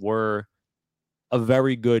Patriots were a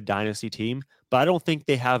very good dynasty team, but I don't think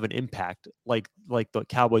they have an impact like the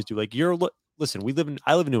Cowboys do. Like listen,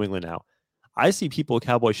 I live in New England now. I see people with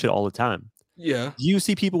Cowboy shit all the time. Yeah. Do you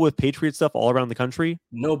see people with Patriot stuff all around the country?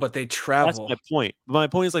 No, but they That's travel. my point. My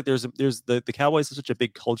point is like there's the Cowboys have such a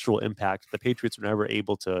big cultural impact the Patriots were never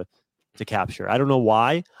able to capture. I don't know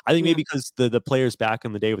why. I think Yeah. maybe because the players back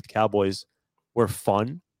in the day with the Cowboys were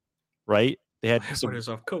fun, right? They had Put some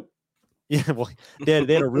yourself coat. yeah, well, they had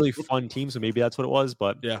a really fun team, so maybe that's what it was.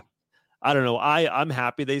 But Yeah. I don't know. I'm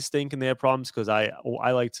happy they stink and they have problems because I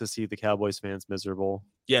like to see the Cowboys fans miserable.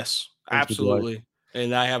 Yes, Brings me joy. absolutely.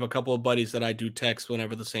 And I have a couple of buddies that I do text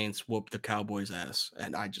whenever the Saints whoop the Cowboys' ass,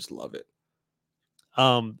 and I just love it.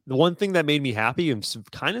 The one thing that made me happy, I'm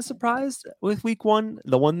kind of surprised with week 1.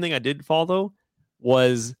 The one thing I did follow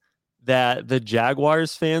was that the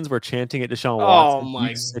Jaguars fans were chanting at Deshaun Oh Watson, "You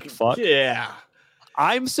my, sick fuck." yeah.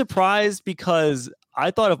 I'm surprised because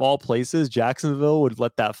I thought of all places Jacksonville would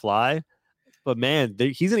let that fly, but man,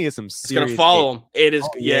 he's gonna get some It's gonna serious hate. follow him. It is, Oh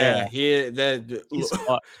yeah. yeah, He that. he's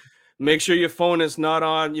fucked. Make sure your phone is not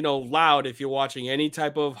on, loud if you're watching any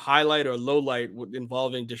type of highlight or low light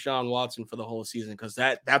involving Deshaun Watson for the whole season, because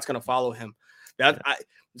that's gonna follow him.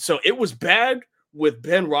 So it was bad with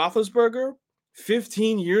Ben Roethlisberger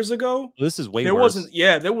 15 years ago. This is way There worse.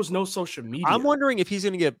 there was no social media. I'm wondering if he's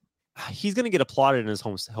gonna get applauded in his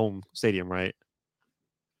home stadium, right?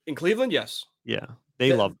 In Cleveland, yes. Yeah,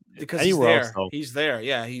 they love it. Because he's Anywhere else there. though. He's there.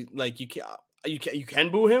 Yeah, you can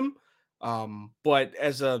boo him. But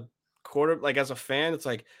as a as a fan, it's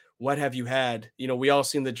like, what have you had? We all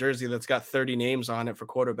seen the jersey that's got 30 names on it for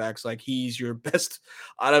quarterbacks. Like he's your best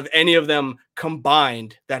out of any of them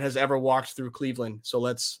combined that has ever walked through Cleveland. So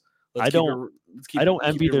let's I keep it don't keep I don't keep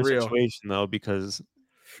envy it their real. situation though because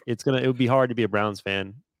it would be hard to be a Browns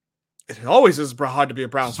fan. It always is hard to be a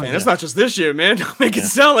Browns Oh, fan. yeah. It's not just this year, man. Don't make it Yeah.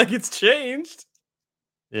 sound like it's changed.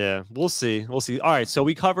 Yeah, we'll see. We'll see. All right, so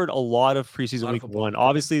we covered a lot of preseason week football. 1.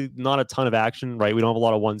 Obviously, not a ton of action, right? We don't have a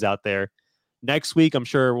lot of ones out there. Next week, I'm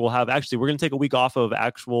sure we'll have. Actually, we're going to take a week off of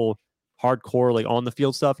actual hardcore, like on the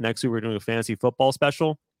field stuff. Next week, we're doing a fantasy football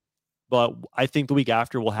special. But I think the week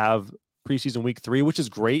after we'll have preseason week 3, which is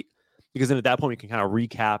great because then at that point we can kind of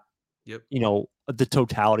recap, Yep. The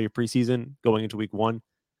totality of preseason going into week 1.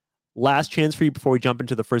 Last chance for you before we jump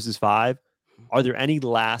into the versus 5. Are there any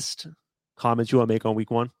last comments you want to make on week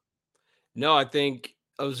 1? No, I think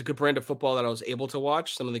it was a good brand of football that I was able to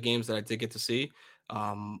watch. Some of the games that I did get to see.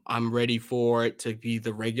 I'm ready for it to be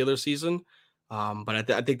the regular season. But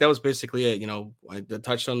I think that was basically it. I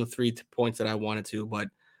touched on the 3 points that I wanted to, but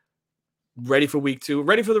ready for week 2,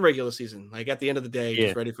 ready for the regular season. Like at the end of the day, Yeah.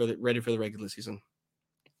 just ready for the regular season.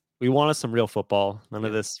 We want us some real football. None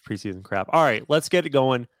of Yeah. this preseason crap. All right, let's get it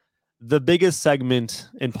going. The biggest segment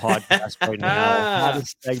in podcast right now.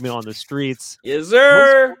 Hottest segment on the streets. Yes,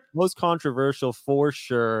 sir. Most controversial for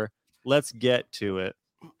sure. Let's get to it.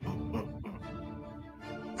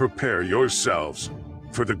 Prepare yourselves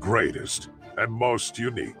for the greatest and most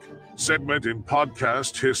unique segment in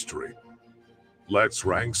podcast history. Let's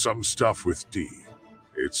rank some stuff with D.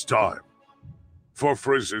 It's time for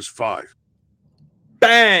Frizz's 5.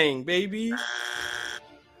 Bang, baby.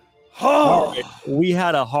 Oh. Right. We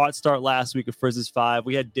had a hot start last week of Frizz's 5.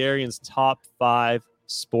 We had Darian's top 5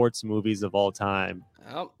 sports movies of all time.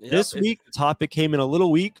 Oh, yep. This week, the topic came in a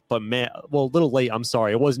little weak, but a little late. I'm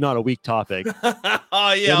sorry. It was not a weak topic.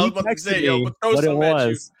 Oh, yeah. I was about to say, but throw some at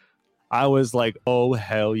you. I was like, oh,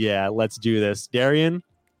 hell yeah. Let's do this. Darian,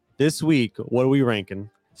 this week, what are we ranking?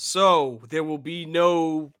 So there will be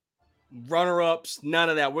no runner-ups, none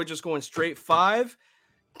of that. We're just going straight 5.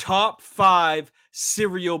 Top 5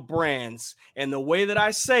 cereal brands. And the way that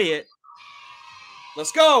I say it,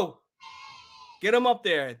 let's go. Get them up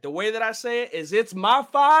there. The way that I say it is it's my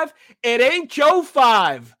 5. It ain't your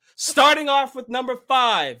 5. Starting off with number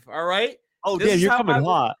 5. All right. Oh, This damn, is you're how coming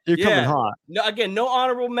hot. You're coming hot. No, again, no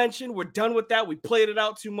honorable mention. We're done with that. We played it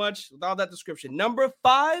out too much with all that description. Number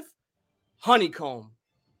 5, honeycomb.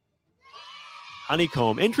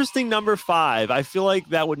 Honeycomb. Interesting number 5. I feel like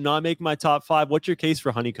that would not make my top 5. What's your case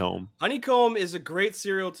for honeycomb? Honeycomb is a great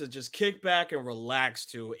cereal to just kick back and relax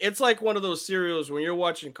to. It's like one of those cereals when you're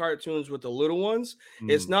watching cartoons with the little ones.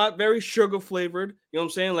 It's not very sugar flavored. You know what I'm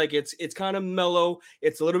saying? Like it's kind of mellow.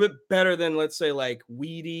 It's a little bit better than, let's say, like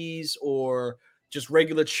Wheaties or just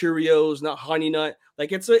regular Cheerios, not Honey Nut.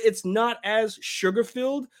 Like it's not as sugar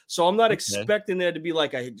filled, so I'm not expecting there to be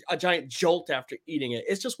like a giant jolt after eating it.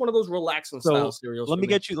 It's just one of those relaxing style cereals. Let me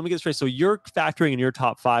get straight. So you're factoring in your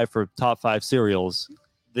top 5 for top 5 cereals,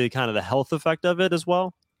 the kind of the health effect of it as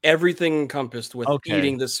well. Everything encompassed with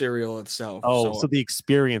eating the cereal itself. Oh, so the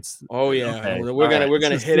experience. Oh yeah, we're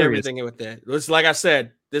gonna hit everything with that. It's like I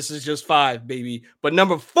said, this is just 5, baby. But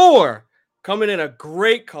number 4, coming in a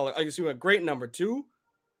great color. I can see a great number 2.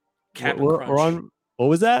 Cap'n Crunch. We're on. What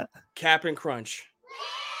was that? Cap'n Crunch.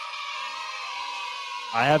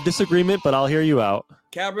 I have disagreement, but I'll hear you out.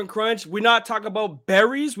 Cap'n Crunch. We're not talking about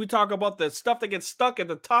berries. We talk about the stuff that gets stuck at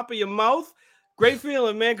the top of your mouth. Great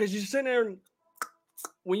feeling, man, because you're sitting there and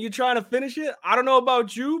when you're trying to finish it. I don't know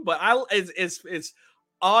about you, but it's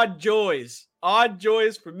odd joys. Odd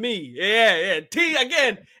joys for me. Yeah. T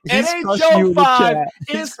again. NHL 5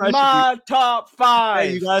 is my top 5.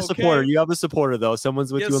 Hey, you got a supporter. You have a supporter though.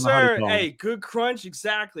 Someone's with you in the honeycomb. Hey, good crunch.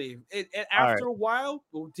 Exactly. After a while,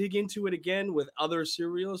 we'll dig into it again with other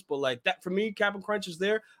cereals. But like that for me, Cap'n Crunch is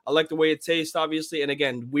there. I like the way it tastes, obviously. And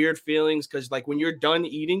again, weird feelings because like when you're done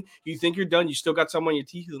eating, you think you're done. You still got some on your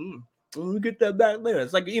teeth. Let me get that back later.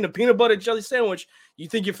 It's like eating a peanut butter jelly sandwich. You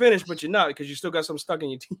think you're finished, but you're not because you still got some stuck in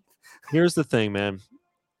your teeth. Here's the thing, man.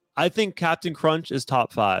 I think Captain Crunch is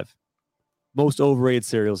top 5 most overrated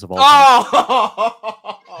cereals of all time.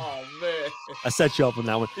 Oh man, I set you up on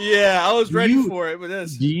that one. Yeah, I was ready for it with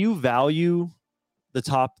this. Do you value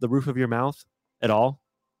the roof of your mouth at all?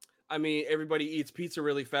 I mean, everybody eats pizza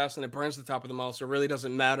really fast and it burns the top of the mouth, so it really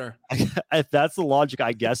doesn't matter. If that's the logic,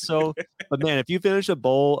 I guess so. But man, if you finish a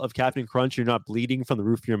bowl of Captain Crunch, you're not bleeding from the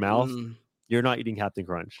roof of your mouth. You're not eating Captain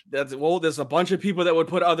Crunch. There's a bunch of people that would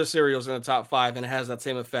put other cereals in the top 5 and it has that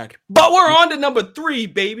same effect. But we're on to number 3,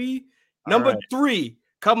 baby. Number 3,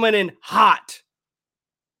 coming in hot.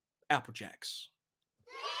 Apple Jacks.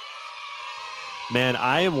 Man,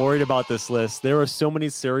 I am worried about this list. There are so many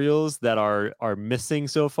cereals that are missing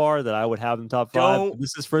so far that I would have in top 5.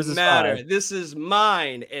 This is versus 5. This is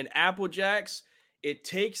mine. And Apple Jacks, it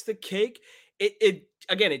takes the cake.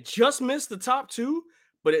 It just missed the top 2,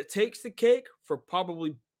 but it takes the cake for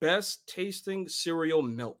probably best tasting cereal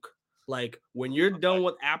milk. Like when you're done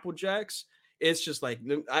with Apple Jacks, it's just like,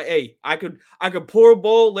 I could pour a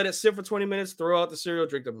bowl, let it sit for 20 minutes, throw out the cereal,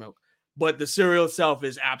 drink the milk. But the cereal itself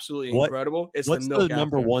is absolutely incredible. What's the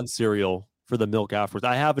number 1 cereal for the milk afterwards?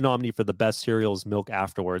 I have a nominee for the best cereals milk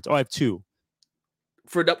afterwards. Oh, I have 2.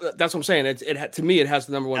 That's what I'm saying. To me, it has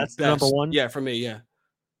the number 1. That's the number 1? Yeah, for me, yeah.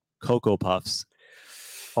 Cocoa Puffs.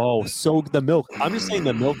 Oh, so the milk. I'm just saying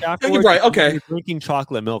the milk afterwards. Right, okay. You're drinking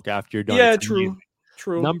chocolate milk after you're done. Yeah, true.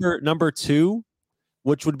 Number 2,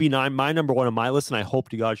 which would be my number 1 on my list, and I hope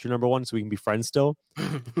to God it's your number 1 so we can be friends still.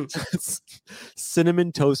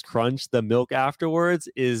 Cinnamon Toast Crunch, the milk afterwards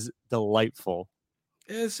is delightful.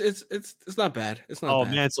 It's not bad. It's not. Oh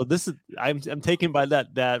bad. Man, so this is I'm taken by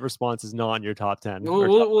that responce is not in your top 10.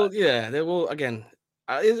 Yeah, they will again.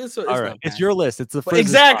 It's all right. It's your list. It's the first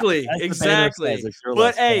exactly.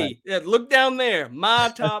 But hey, look down there.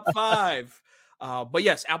 My top 5. But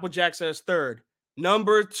yes, Apple Jacks says 3rd.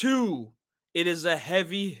 Number 2. It is a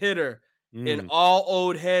heavy hitter in all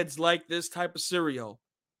old heads like this type of cereal.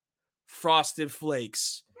 Frosted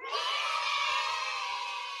Flakes.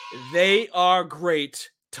 They are great.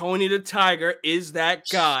 Tony the Tiger is that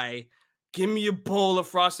guy. Give me a bowl of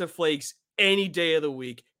Frosted Flakes any day of the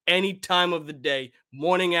week, any time of the day,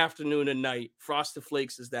 morning, afternoon, and night. Frosted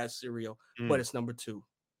Flakes is that cereal, but it's number 2.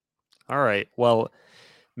 All right. Well,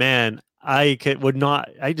 man, I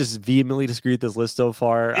just vehemently disagree with this list so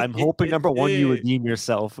far. I'm hoping number 1 you redeem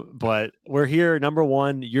yourself, but we're here. Number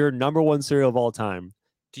 1, your number 1 cereal of all time.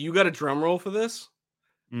 Do you got a drum roll for this?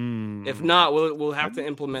 If not, we'll have to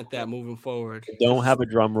implement that moving forward. Don't have a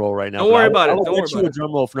drum roll right now. Don't worry about it. Don't worry about it. A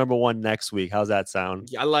drum roll for number 1 next week. How's that sound?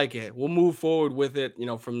 Yeah, I like it. We'll move forward with it,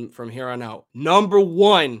 from here on out. Number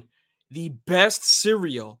 1, the best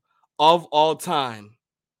cereal of all time.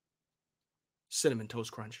 Cinnamon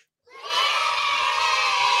Toast Crunch.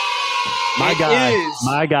 My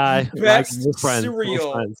guy. Best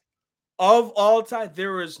cereal of all time,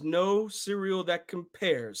 there is no cereal that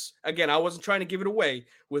compares. Again, I wasn't trying to give it away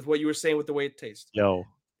with what you were saying with the way it tastes. Yo,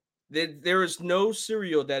 There is no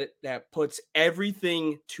cereal that puts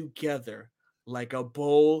everything together like a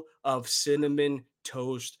bowl of cinnamon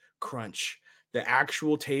toast crunch. The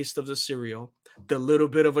actual taste of the cereal, the little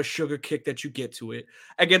bit of a sugar kick that you get to it.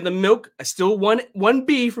 Again, the milk still one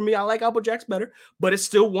B for me. I like Apple Jacks better, but it's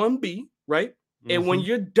still 1B, right? And when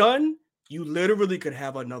you're done, you literally could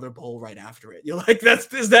have another bowl right after it. You're like,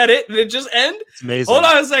 is that it? Did it just end? it's amazing. Hold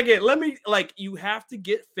on a second. You have to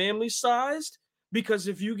get family sized because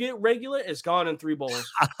if you get regular, it's gone in 3 bowls.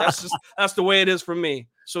 That's the way it is for me.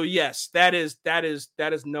 So yes, that is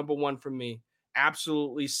number one for me.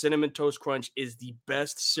 Absolutely, Cinnamon Toast Crunch is the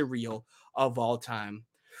best cereal of all time.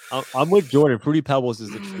 I'm with Jordan. Fruity Pebbles is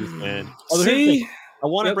the truth, man. See, I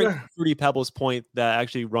want to bring up Fruity Pebbles point that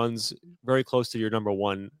actually runs very close to your number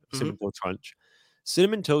one, Cinnamon Toast Crunch.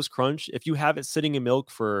 Cinnamon Toast Crunch, if you have it sitting in milk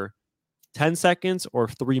for 10 seconds or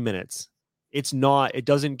 3 minutes, it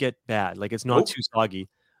doesn't get bad. Like, it's not too soggy.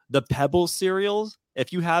 The Pebbles cereals,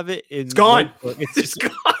 if you have it in it's gone. Milk, it's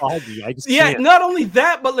gone. Soggy. I just can't. Can't. Not only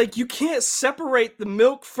that, but like you can't separate the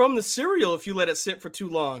milk from the cereal if you let it sit for too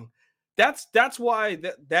long. That's why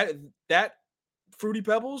that Fruity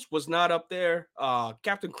Pebbles was not up there.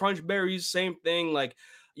 Captain Crunch Berries, same thing. Like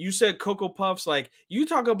you said, Cocoa Puffs. Like you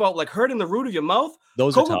talk about like hurting the root of your mouth.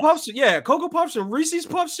 Those Cocoa are tough. Puffs, Cocoa Puffs and Reese's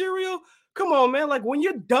Puff cereal. Come on, man. Like when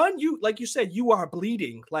you're done, like you said, you are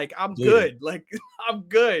bleeding. Like I'm good. Like I'm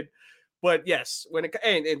good. But yes, when it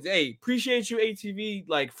and hey, appreciate you, ATV.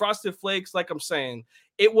 Like Frosted Flakes, like I'm saying,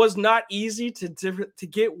 it was not easy to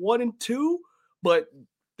get 1 and 2, but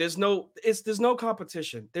there's no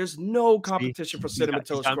competition. There's no competition for Cinnamon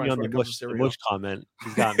Toast Crunch when it comes to cereal. The mush comment.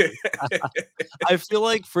 He's got me. I feel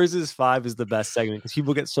like Frizz's 5 is the best segment because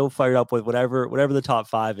people get so fired up with whatever the top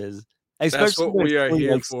 5 is. Especially that's what we are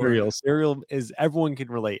here for. Cereal is everyone can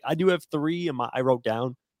relate. I do have 3 I wrote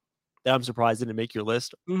down that I'm surprised didn't make your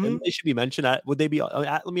list. And they should be mentioned. Would they be?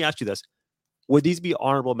 Let me ask you this: would these be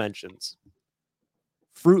honorable mentions?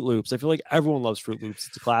 Fruit Loops. I feel like everyone loves Fruit Loops.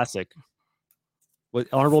 It's a classic. What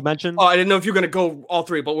honorable mention? Oh, I didn't know if you're going to go all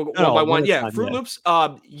 3, but one by one. Yeah, time, Fruit Loops.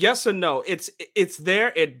 Yes and no. It's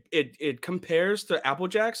there. It compares to Apple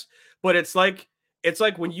Jacks, but it's like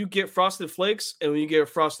when you get Frosted Flakes and when you get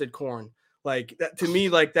frosted corn. Like that to me,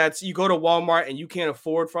 like that's you go to Walmart and you can't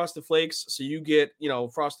afford Frosted Flakes, so you get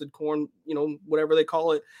frosted corn, whatever they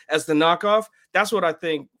call it as the knockoff. That's what I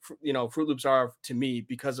think Fruit Loops are to me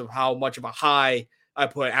because of how much of a high I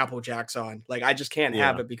put Apple Jacks on. Like I just can't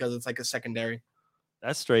have it because it's like a secondary.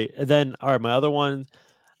 That's straight. And then all right, my other one,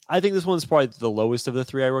 I think this one's probably the lowest of the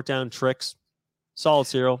 3 I wrote down. Trix, solid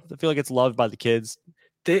cereal. I feel like it's loved by the kids.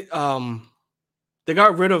 They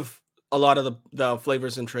got rid of a lot of the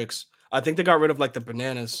flavors in Trix. I think they got rid of like the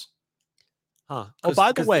bananas. Huh. Oh,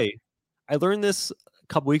 by the way, I learned this a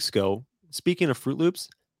couple weeks ago. Speaking of Fruit Loops,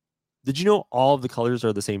 did you know all of the colors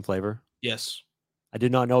are the same flavor? Yes. I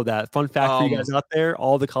did not know that. Fun fact for you guys out there,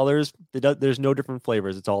 all the colors, there's no different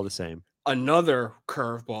flavors. It's all the same. Another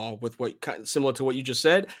curveball with similar to what you just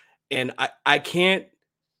said, and I can't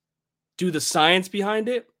do the science behind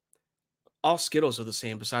it. All Skittles are the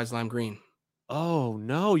same besides lime green. Oh,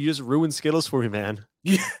 no. You just ruined Skittles for me, man.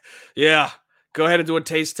 Yeah. Go ahead and do a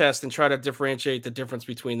taste test and try to differentiate the difference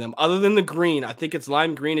between them. Other than the green, I think it's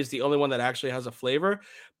lime green is the only one that actually has a flavor.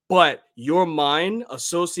 But your mind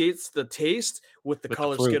associates the taste with the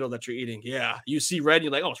color Skittle that you're eating. Yeah. You see red,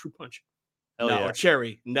 you're like, oh, it's fruit punch. Or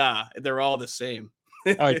cherry. Nah, they're all the same.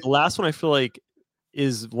 All right. The last one I feel like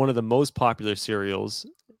is one of the most popular cereals.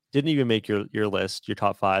 Didn't even make your list, your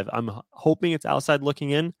top 5. I'm hoping it's outside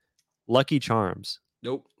looking in. Lucky Charms.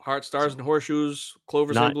 Nope. Heart, Stars, and Horseshoes,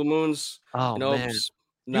 Clovers, and Blue Moons. Oh, man.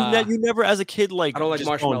 Nah. You never, as a kid, I don't like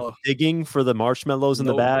marshmallow. Digging for the marshmallows in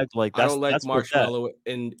the bag. Like I don't like marshmallow,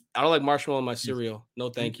 and I don't like marshmallow in my cereal. No,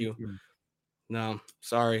 thank you. No,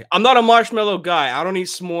 sorry. I'm not a marshmallow guy. I don't eat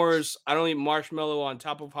s'mores. I don't eat marshmallow on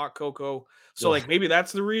top of hot cocoa. So maybe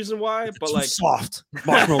that's the reason why. But soft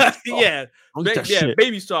marshmallow. Yeah,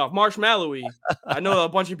 baby soft, marshmallowy. I know a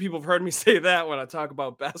bunch of people have heard me say that when I talk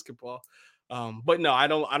about basketball. But no, I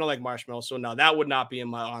don't like marshmallow. So no, that would not be in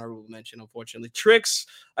my honorable mention, unfortunately. Trix,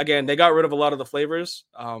 again, they got rid of a lot of the flavors.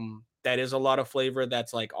 That is a lot of flavor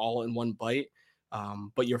that's like all in one bite.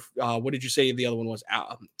 But what did you say the other one was?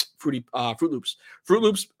 Fruit Loops. Fruit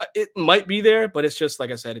Loops, it might be there, but it's just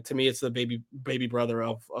like I said, to me, it's the baby brother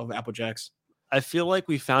of Apple Jacks. I feel like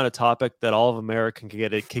we found a topic that all of America can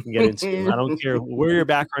get into. I don't care where your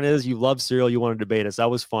background is. You love cereal. You want to debate us. That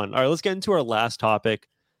was fun. All right, let's get into our last topic.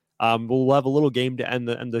 We'll have a little game to end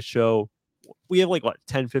the show. we have like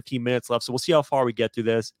 10, 15 minutes left. So we'll see how far we get through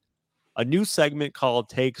this. A new segment called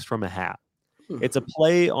Takes from a Hat. It's a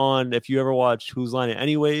play on, if you ever watched Whose Line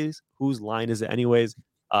Is It Anyways,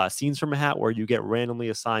 Scenes from a Hat, where you get randomly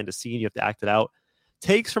assigned a scene, you have to act it out.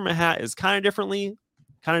 Takes from a Hat is kind of different.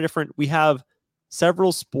 We have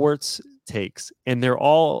several sports takes, and they're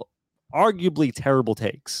all arguably terrible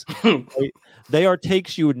takes. Right? They are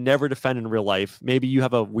takes you would never defend in real life. Maybe you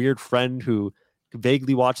have a weird friend who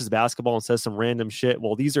vaguely watches basketball and says some random shit.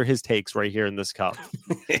 Well, these are his takes right here in this cup.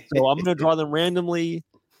 So I'm going to draw them randomly.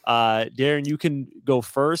 Darren, you can go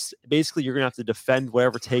first. Basically, you're going to have to defend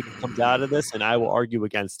whatever take comes out of this, and I will argue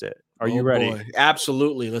against it. Are you ready? Boy.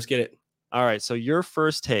 Absolutely. Let's get it. All right. So your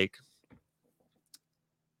first take.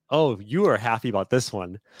 Oh, you are happy about this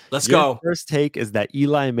one. Let's Your go. First take is that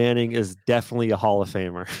Eli Manning is definitely a Hall of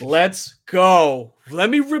Famer. Let's go. Let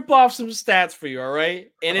me rip off some stats for you, all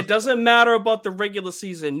right? And it doesn't matter about the regular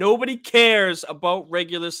season. Nobody cares about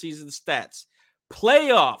regular season stats.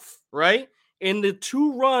 Playoff, right? In the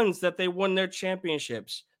 2 runs that they won their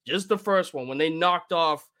championships, just the first one, when they knocked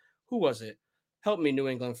off, who was it? Help me, New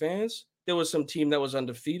England fans. There was some team that was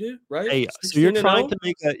undefeated, right? Hey, so you're trying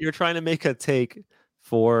to make a take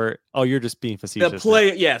for, you're just being facetious.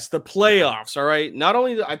 The playoffs, all right? Not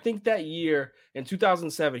only I think that year in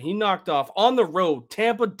 2007, he knocked off on the road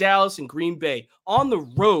Tampa, Dallas, and Green Bay on the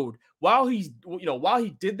road. While he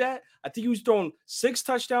did that, I think he was throwing 6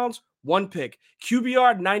 touchdowns, 1 pick,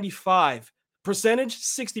 QBR 95, percentage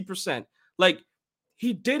 60%. Like,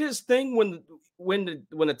 he did his thing when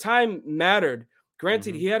the time mattered.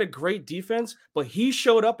 Granted, he had a great defense, but he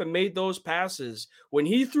showed up and made those passes. When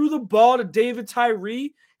he threw the ball to David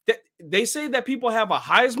Tyree, they say that people have a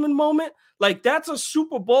Heisman moment. Like, that's a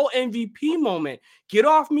Super Bowl MVP moment. Get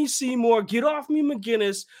off me, Seymour. Get off me,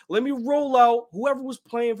 McGinnis. Let me roll out whoever was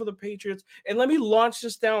playing for the Patriots, and let me launch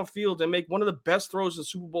this downfield and make one of the best throws in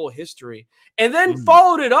Super Bowl history. And then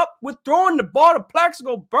followed it up with throwing the ball to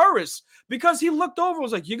Plaxico Burress because he looked over and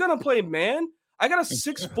was like, "You're going to play man? I got a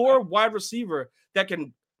 6'4" wide receiver that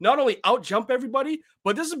can not only out jump everybody,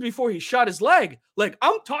 but this is before he shot his leg. Like,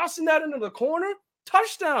 I'm tossing that into the corner,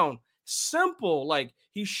 touchdown. Simple. Like,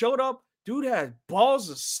 he showed up. Dude had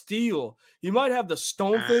balls of steel. You might have the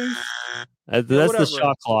stone face. That's the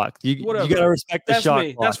shot clock. You got to respect the shot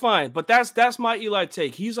clock. That's fine. But that's my Eli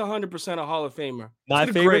take. He's 100% a Hall of Famer. My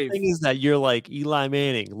favorite thing is that you're like, Eli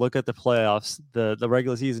Manning, look at the playoffs. The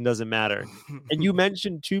regular season doesn't matter. And you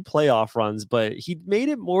mentioned 2 playoff runs, but he made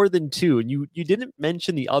it more than 2. And you didn't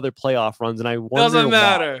mention the other playoff runs. And I wonder Doesn't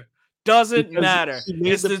matter. Why. Doesn't matter.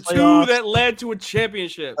 It's the 2 that led to a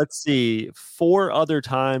championship. Let's see. 4 other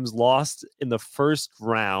times lost in the first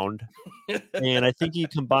round. And I think he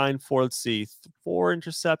combined 4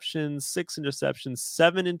 interceptions, 6 interceptions,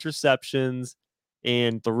 7 interceptions,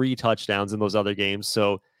 and 3 touchdowns in those other games.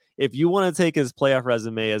 So if you want to take his playoff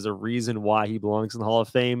resume as a reason why he belongs in the Hall of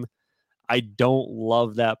Fame, I don't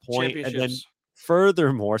love that point. And then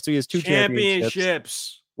furthermore, so he has 2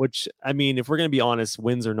 championships. Which, I mean, if we're going to be honest,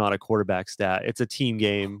 wins are not a quarterback stat. It's a team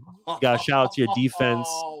game. You got to shout out to your defense,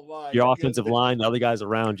 your offensive line, the other guys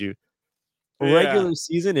around you. Regular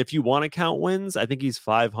season, if you want to count wins, I think he's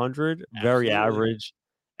 500, very average.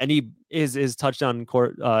 And his touchdown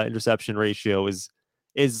interception ratio is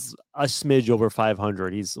a smidge over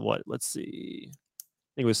 500. He's what? Let's see.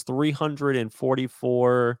 I think it was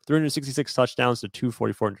 366 touchdowns to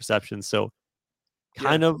 244 interceptions. So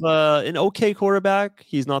kind of an okay quarterback.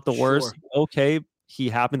 He's not the worst. Okay. He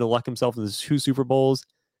happened to luck himself in 2 Super Bowls.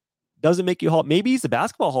 Doesn't make you maybe he's a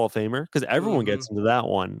basketball Hall of Famer because everyone gets into that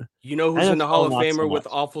one. You know who's in the Hall of Famer with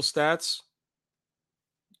awful stats?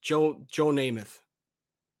 Joe Namath.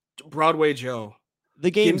 Broadway Joe.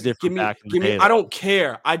 The game's different back in the day. I don't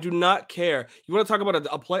care. I do not care. You want to talk about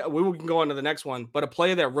a play? We can go on to the next one, but a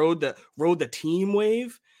player that rode the team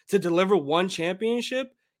wave to deliver 1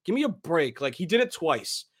 championship. Give me a break. Like, he did it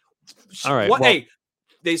twice. All right. Hey,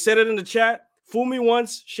 they said it in the chat. Fool me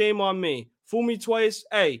once, shame on me. Fool me twice.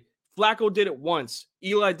 Hey, Flacco did it once.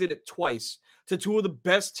 Eli did it twice to 2 of the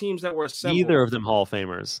best teams that were assembled. Neither of them Hall of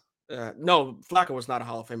Famers. No, Flacco was not a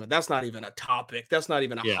Hall of Famer. That's not even a topic. That's not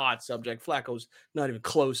even a hot subject. Flacco's not even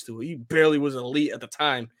close to it. He barely was elite at the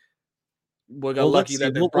time. We got lucky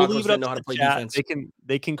that the Broncos didn't know how to play defense.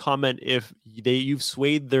 They can comment if you've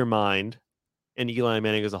swayed their mind and Eli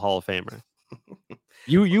Manning is a Hall of Famer.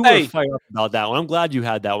 You were fired up about that one. I'm glad you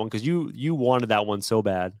had that one because you wanted that one so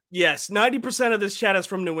bad. Yes, 90% of this chat is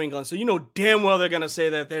from New England, so you know damn well they're gonna say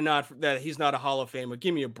that he's not a Hall of Famer.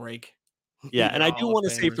 Give me a break. Yeah, and I do want to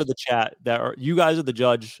say for the chat that you guys are the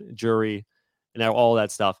judge, jury, and all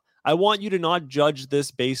that stuff. I want you to not judge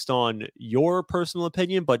this based on your personal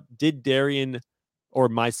opinion, but did Darian or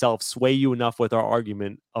myself sway you enough with our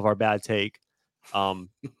argument of our bad take? You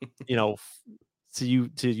know, to you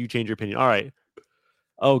change your opinion. All right.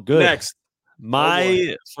 Oh, good. Next.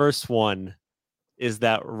 My first one is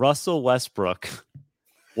that Russell Westbrook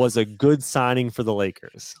was a good signing for the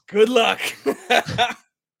Lakers. Good luck.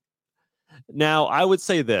 Now, I would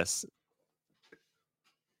say this.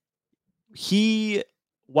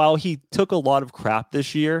 While he took a lot of crap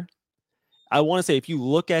this year, I want to say if you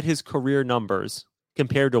look at his career numbers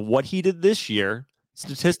compared to what he did this year,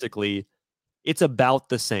 statistically, it's about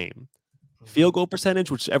the same. Field goal percentage,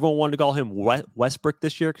 which everyone wanted to call him Westbrook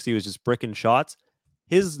this year because he was just bricking shots.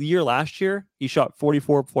 His year last year, he shot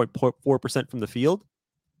 44.4% from the field,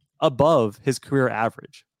 above his career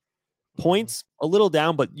average. Points, a little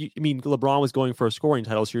down, but LeBron was going for a scoring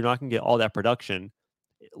title, so you're not going to get all that production.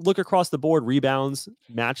 Look across the board, rebounds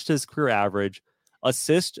matched his career average,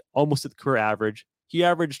 assist almost at the career average. He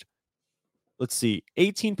averaged,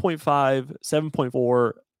 18.5,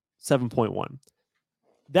 7.4, 7.1.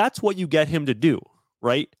 That's what you get him to do,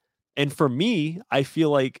 right? And for me, I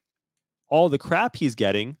feel like all the crap he's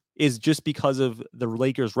getting is just because of the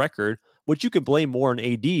Lakers' record, which you could blame more on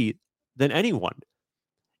AD than anyone.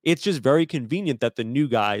 It's just very convenient that the new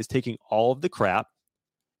guy is taking all of the crap.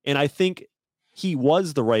 And I think he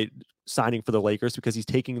was the right signing for the Lakers because he's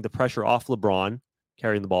taking the pressure off LeBron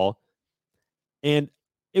carrying the ball. And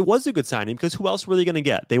it was a good signing because who else were they going to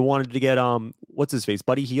get? They wanted to get, what's his face?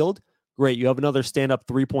 Buddy Hield? Great. You have another stand-up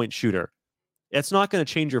 3-point shooter. It's not going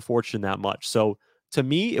to change your fortune that much. So to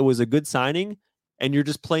me, it was a good signing, and you're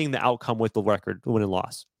just playing the outcome with the record, win and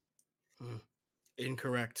loss.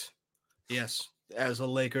 Incorrect. Yes. As a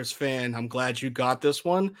Lakers fan, I'm glad you got this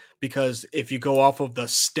one because if you go off of the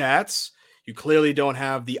stats, you clearly don't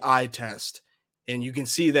have the eye test. And you can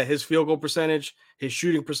see that his field goal percentage, his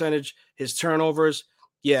shooting percentage, his turnovers,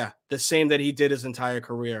 the same that he did his entire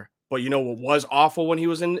career. But you know what was awful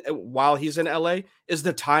while he's in LA is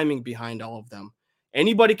the timing behind all of them.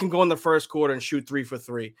 Anybody can go in the first quarter and shoot 3 for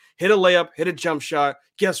 3, hit a layup, hit a jump shot.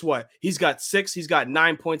 Guess what? He's got 6, he's got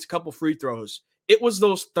 9 points, a couple free throws. It was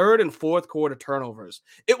those third and fourth quarter turnovers.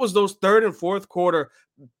 It was those third and fourth quarter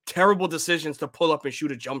terrible decisions to pull up and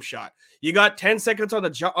shoot a jump shot. You got 10 seconds on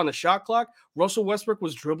the shot clock. Russell Westbrook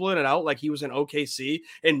was dribbling it out like he was in OKC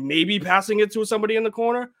and maybe passing it to somebody in the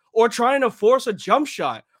corner or trying to force a jump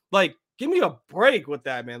shot. Like, give me a break with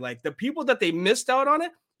that, man. Like, the people that they missed out on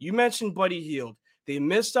it, you mentioned Buddy Hield. They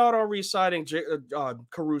missed out on re-signing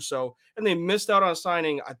Caruso, and they missed out on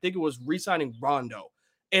signing, I think it was re-signing Rondo,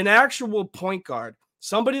 an actual point guard,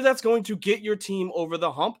 somebody that's going to get your team over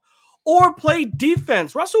the hump or play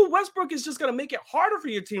defense. Russell Westbrook is just going to make it harder for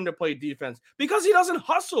your team to play defense because he doesn't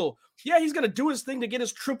hustle. Yeah, he's going to do his thing to get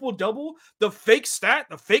his triple-double, the fake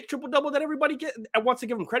triple-double that everybody wants to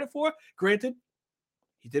give him credit for. Granted,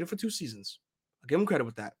 he did it for 2 seasons. I'll give him credit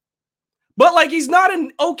with that. But, like, he's not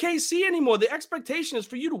in OKC anymore. The expectation is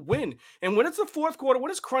for you to win. And when it's the fourth quarter, when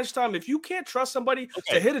it's crunch time, if you can't trust somebody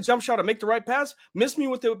to hit a jump shot or make the right pass, miss me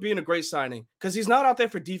with it being a great signing because he's not out there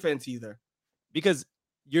for defense either. Because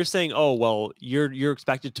you're saying, oh, well, you're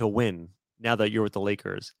expected to win now that you're with the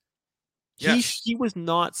Lakers. Yes. He was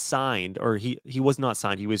not signed, or he was not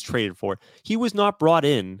signed. He was traded for. He was not brought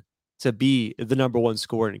in to be the number one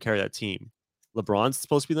scorer and carry that team. LeBron's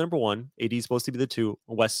supposed to be the number 1, AD is supposed to be the 2,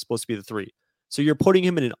 and West is supposed to be the 3. So you're putting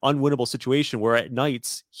him in an unwinnable situation where at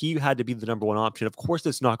nights he had to be the number 1 option. Of course,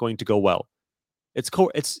 it's not going to go well. It's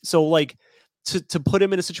so like to put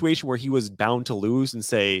him in a situation where he was bound to lose and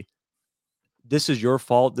say, "This is your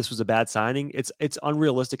fault. This was a bad signing." It's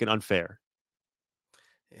unrealistic and unfair.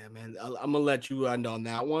 Yeah, man, I'm gonna let you end on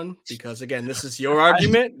that one because again, this is your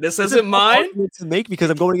argument. This isn't mine to make because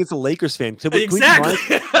I'm going against a Lakers fan.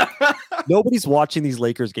 Exactly. Nobody's watching these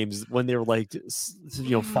Lakers games when they're like,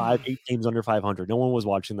 5-8 games under 500. No one was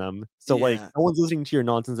watching them, so like, no one's listening to your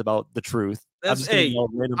nonsense about the truth. I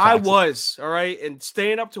was all right, and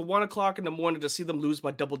staying up to 1:00 in the morning to see them lose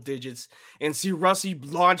by double digits and see Russie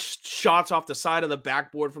launch shots off the side of the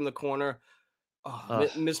backboard from the corner.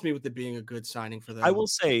 Miss me with it being a good signing for them. I will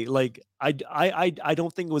say, like, I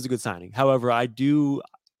don't think it was a good signing. However, I do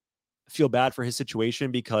feel bad for his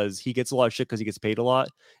situation because he gets a lot of shit because he gets paid a lot.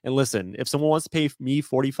 And listen, if someone wants to pay me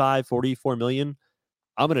 44 million,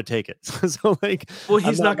 I'm gonna take it. So like, well,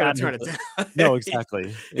 he's not gonna turn it down. No,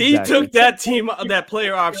 exactly. He took that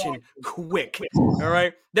player option quick. All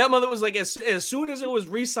right, that mother was like, as soon as it was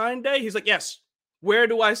re-sign day, he's like, yes. Where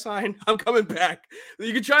do I sign? I'm coming back.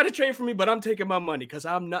 You can try to trade for me, but I'm taking my money because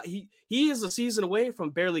I'm not. He is a season away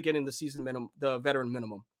from barely getting the season minimum, the veteran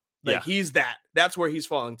minimum. Like that's where he's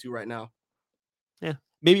falling to right now. Yeah.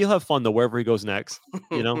 Maybe he'll have fun though, wherever he goes next,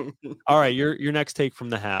 you know? All right. Your next take from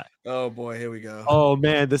the hat. Oh boy, here we go. Oh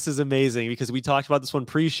man, this is amazing because we talked about this one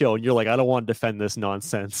pre-show and you're like, I don't want to defend this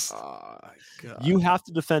nonsense. Oh, God. You have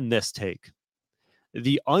to defend this take.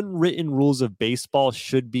 The unwritten rules of baseball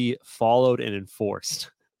should be followed and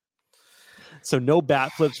enforced. So no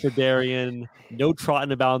bat flips for Darian, no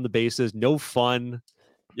trotting about on the bases, no fun.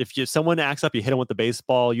 If someone acts up, you hit him with the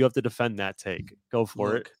baseball, you have to defend that take. Go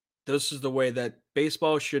for it. This is the way that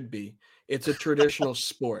baseball should be. It's a traditional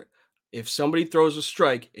sport. If somebody throws a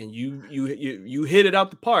strike and you hit it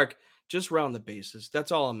out the park, just round the bases.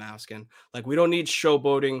 That's all I'm asking. Like, we don't need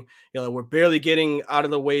showboating. You know, we're barely getting out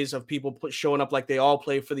of the ways of people showing up like they all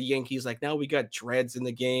play for the Yankees. Like, now we got dreads in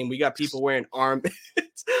the game. We got people wearing armbands.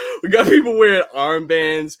 We got people wearing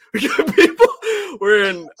armbands. We got people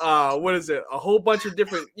wearing a whole bunch of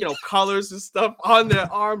different, colors and stuff on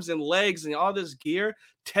their arms and legs and all this gear.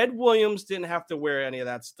 Ted Williams didn't have to wear any of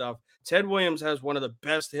that stuff. Ted Williams has one of the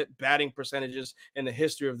best batting percentages in the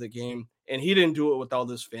history of the game, and he didn't do it with all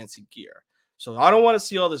this fancy gear. So I don't want to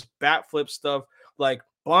see all this bat flip stuff. Like,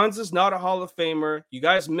 Bonds is not a Hall of Famer. You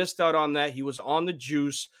guys missed out on that. He was on the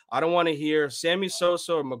juice. I don't want to hear Sammy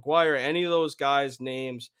Sosa or McGuire, any of those guys'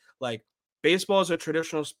 names. Like, baseball is a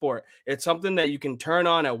traditional sport. It's something that you can turn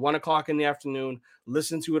on at 1 o'clock in the afternoon,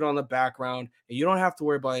 listen to it on the background, and you don't have to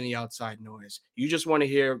worry about any outside noise. You just want to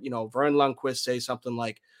hear, Vern Lundquist say something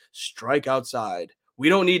like, strike outside. We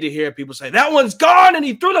don't need to hear people say, that one's gone and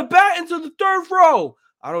he threw the bat into the third row.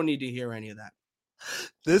 I don't need to hear any of that.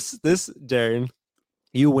 This, Darren,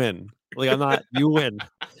 you win. Like, you win.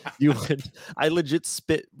 You win. I legit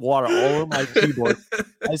spit water all over my keyboard.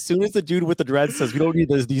 As soon as the dude with the dreads says, we don't need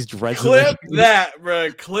these dreads. Clip that,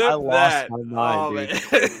 bro. Clip I lost that. my mind,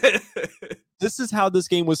 dude. This is how this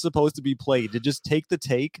game was supposed to be played. To just take the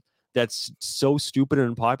take that's so stupid and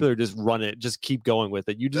unpopular, just run it. Just keep going with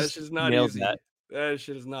it. You just nailed easy. That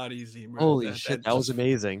shit is not easy, bro. Holy shit, that was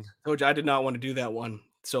amazing. Told you I did not want to do that one.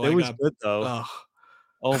 So it was good though.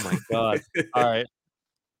 Oh my God. All right.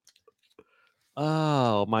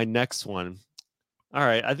 Oh, my next one. All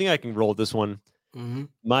right. I think I can roll this one. Mm-hmm.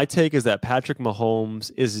 My take is that Patrick Mahomes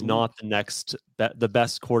is not the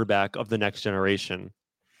best quarterback of the next generation.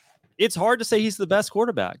 It's hard to say he's the best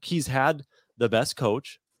quarterback. He's had the best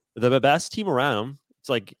coach, the best team around him. It's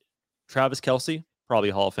like Travis Kelce, probably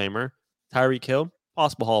Hall of Famer. Tyreek Hill,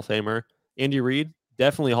 possible Hall of Famer. Andy Reid,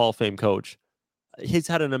 definitely Hall of Fame coach. He's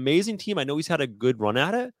had an amazing team. I know he's had a good run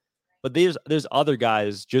at it, but there's other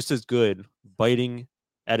guys just as good biting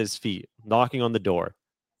at his feet, knocking on the door.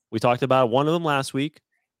 We talked about one of them last week.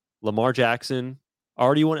 Lamar Jackson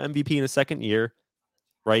already won MVP in his second year,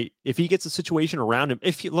 right? If he gets a situation around him,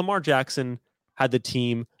 Lamar Jackson had the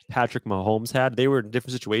team Patrick Mahomes had, they were in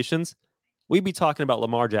different situations, we'd be talking about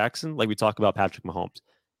Lamar Jackson like we talk about Patrick Mahomes.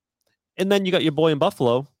 And then you got your boy in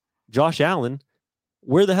Buffalo, Josh Allen.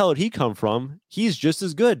 Where the hell did he come from? He's just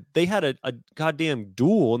as good. They had a goddamn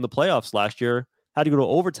duel in the playoffs last year, had to go to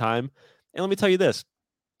overtime. And let me tell you this.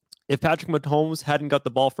 If Patrick Mahomes hadn't got the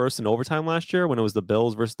ball first in overtime last year when it was the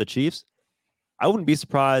Bills versus the Chiefs, I wouldn't be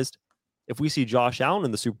surprised if we see Josh Allen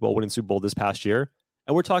in the Super Bowl, winning Super Bowl this past year.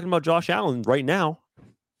 And we're talking about Josh Allen right now,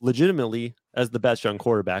 legitimately as the best young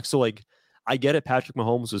quarterback. So, like, I get it. Patrick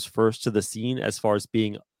Mahomes was first to the scene as far as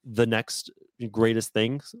being the next greatest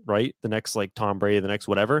things, right? The next, like, Tom Brady, the next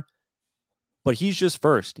whatever. But he's just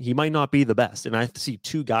first. He might not be the best. And I see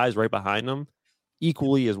two guys right behind him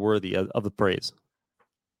equally as worthy of the praise.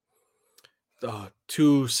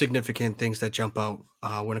 Two significant things that jump out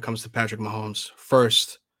when it comes to Patrick Mahomes.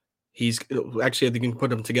 First, he's actually, I think you can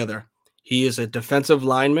put them together. He is a defensive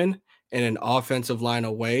lineman and an offensive line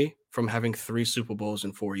away from having 3 Super Bowls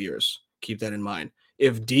in 4 years. Keep that in mind.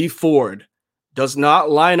 If D Ford does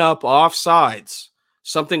not line up off sides,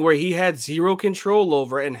 something where he had zero control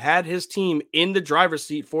over and had his team in the driver's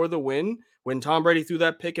seat for the win, when Tom Brady threw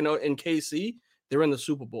that pick in KC, they're in the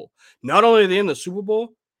Super Bowl. Not only are they in the Super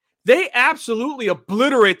Bowl, they absolutely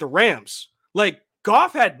obliterate the Rams. Like,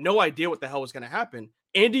 Goff had no idea what the hell was going to happen.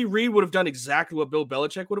 Andy Reid would have done exactly what Bill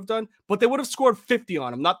Belichick would have done, but they would have scored 50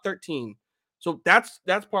 on him, not 13. So that's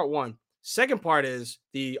part one. Second part is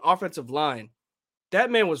the offensive line.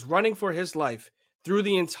 That man was running for his life, threw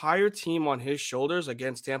the entire team on his shoulders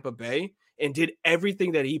against Tampa Bay, and did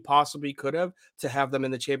everything that he possibly could have them in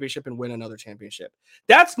the championship and win another championship.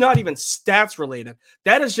 That's not even stats related.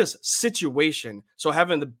 That is just situation. So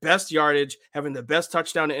having the best yardage, having the best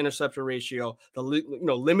touchdown to interception ratio, the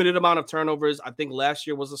limited amount of turnovers. I think last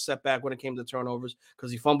year was a setback when it came to turnovers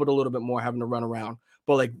because he fumbled a little bit more having to run around.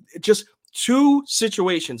 But like, just two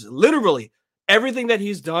situations, literally everything that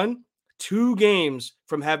he's done, 2 games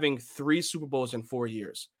from having 3 Super Bowls in 4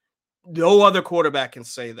 years. No other quarterback can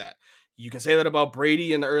say that. You can say that about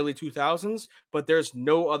Brady in the early 2000s, but there's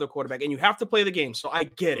no other quarterback. And you have to play the game, so I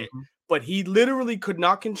get it. Mhm. But he literally could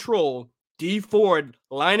not control D Ford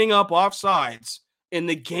lining up off sides in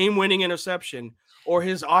the game-winning interception or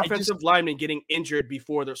his offensive lineman getting injured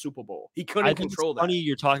before the Super Bowl. He couldn't I think control it's that. funny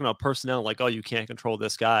you're talking about personnel, like, oh, you can't control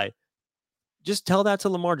this guy. Just tell that to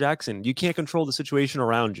Lamar Jackson. You can't control the situation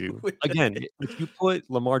around you. Again, if you put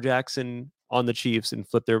Lamar Jackson on the Chiefs and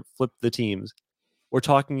flip the teams, we're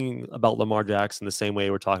talking about Lamar Jackson the same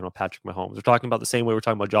way we're talking about Patrick Mahomes. We're talking about the same way we're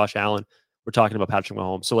talking about Josh Allen. We're talking about Patrick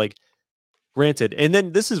Mahomes. So, like, granted, and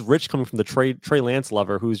then this is Rich coming from the Trey Lance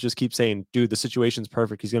lover who's just keeps saying, dude, the situation's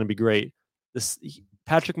perfect. He's going to be great.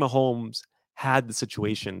 Patrick Mahomes had the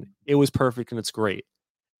situation. It was perfect and it's great.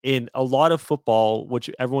 In a lot of football, which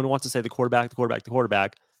everyone wants to say the quarterback.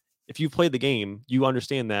 If you've played the game, you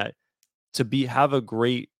understand that have a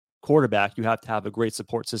great quarterback, you have to have a great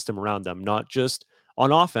support system around them, not just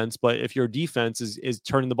on offense, but if your defense is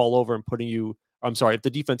turning the ball over and if the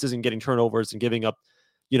defense isn't getting turnovers and giving up,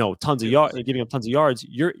 tons of yards,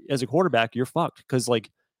 you're as a quarterback, you're fucked because like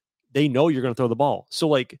they know you're going to throw the ball. So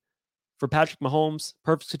like for Patrick Mahomes,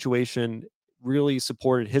 perfect situation, really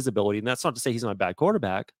supported his ability. And that's not to say he's not a bad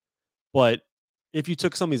quarterback, but if you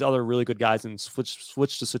took some of these other really good guys and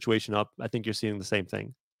switched the situation up, I think you're seeing the same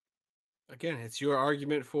thing. Again, it's your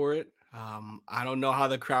argument for it. I don't know how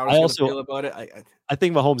the crowd is going to feel about it. I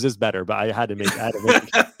think Mahomes is better, but I had to make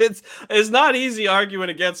it. It's not easy arguing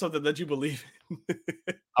against something that you believe in.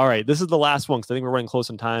 All right, this is the last one because I think we're running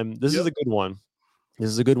close on time. This is a good one.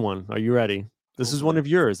 Are you ready? This is one of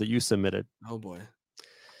yours that you submitted. Oh boy.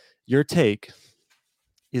 Your take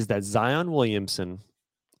is that Zion Williamson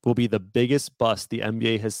will be the biggest bust the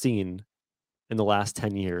NBA has seen in the last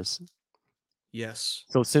 10 years. Yes.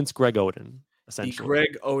 So since Greg Oden, essentially. The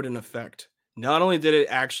Greg Oden effect. Not only did it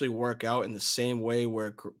actually work out in the same way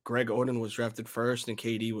where Greg Oden was drafted first and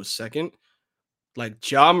KD was second, like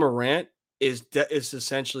Ja Morant is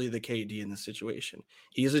essentially the KD in the situation.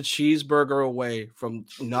 He's a cheeseburger away from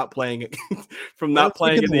not playing in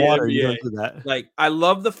the NBA. Like I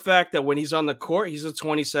love the fact that when he's on the court, he's a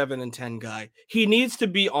 27-10 guy. He needs to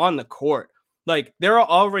be on the court. Like there are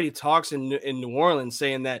already talks in New Orleans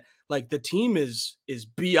saying that like the team is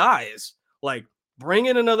BIs. Like bring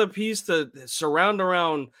in another piece to surround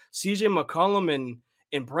around CJ McCollum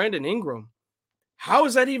and Brandon Ingram. How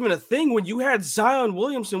is that even a thing when you had Zion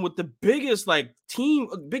Williamson with the biggest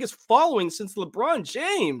biggest following since LeBron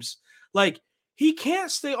James? Like he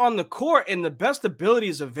can't stay on the court, and the best ability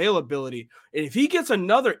is availability. And if he gets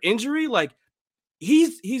another injury, like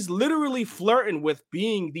he's literally flirting with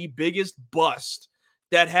being the biggest bust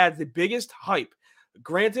that had the biggest hype.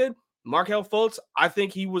 Granted, Markelle Fultz, I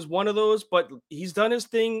think he was one of those, but he's done his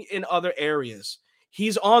thing in other areas.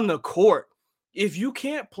 He's on the court. If you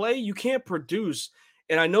can't play, you can't produce.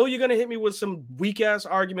 And I know you're going to hit me with some weak-ass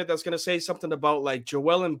argument that's going to say something about like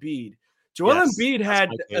Joel Embiid. Embiid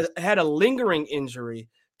had a lingering injury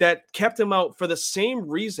that kept him out for the same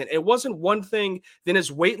reason. It wasn't one thing, then his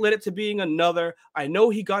weight led it to being another. I know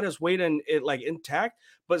he got his weight intact,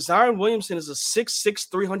 but Zion Williamson is a 6'6",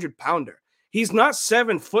 300-pounder. He's not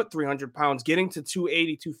 7 foot, 300 pounds, getting to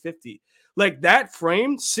 280, 250. Like that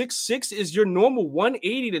frame, 6'6" is your normal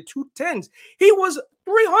 180 to 210s. He was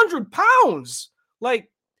 300 pounds. Like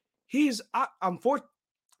he's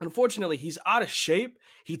unfortunately, he's out of shape.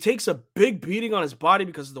 He takes a big beating on his body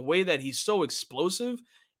because of the way that he's so explosive.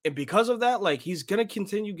 And because of that, like he's going to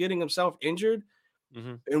continue getting himself injured.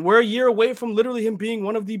 Mm-hmm. And we're a year away from literally him being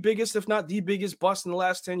one of the biggest, if not the biggest bust in the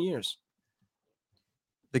last 10 years.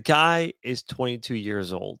 The guy is 22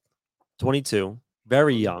 years old. 22,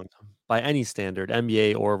 very young by any standard,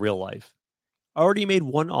 NBA or real life. Already made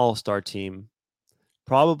one All-Star team.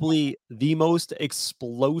 Probably the most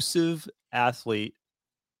explosive athlete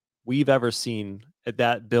we've ever seen at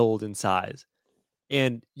that build and size.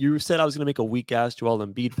 And you said I was going to make a weak-ass Joel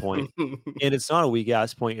Embiid point, and it's not a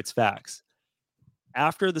weak-ass point, it's facts.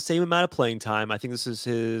 After the same amount of playing time, I think this is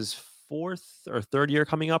his fourth or third year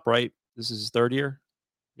coming up, right? This is his third year?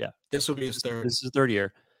 Yeah. This will be his third. This is his third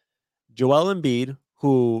year. Joel Embiid,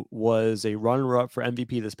 who was a runner-up for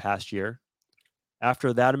MVP this past year,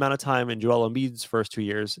 after that amount of time in Joel Embiid's first 2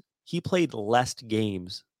 years, he played less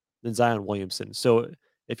games than Zion Williamson. So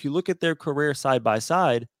if you look at their career side by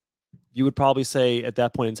side, you would probably say at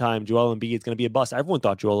that point in time, Joel Embiid is going to be a bust. Everyone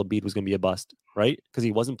thought Joel Embiid was going to be a bust, right? Because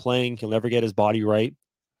he wasn't playing. He'll never get his body right.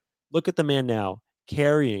 Look at the man now,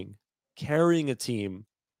 carrying a team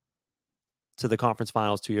to the conference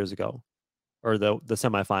finals 2 years ago, or the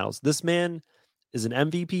semifinals. This man is an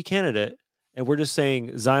MVP candidate, and we're just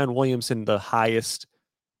saying Zion Williamson, the highest,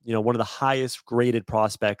 one of the highest graded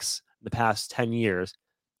prospects in the past 10 years.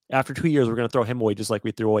 After 2 years, we're going to throw him away just like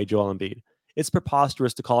we threw away Joel Embiid. It's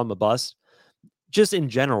preposterous to call him a bust, just in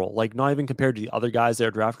general, like not even compared to the other guys that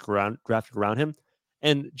are drafted around him.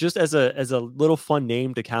 And just as a little fun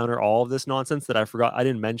name to counter all of this nonsense that I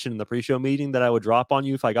didn't mention in the pre-show meeting that I would drop on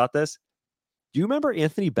you if I got this. Do you remember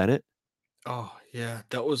Anthony Bennett? Oh yeah,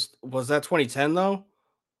 was that 2010 though?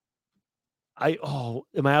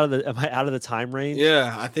 Am I out of the time range?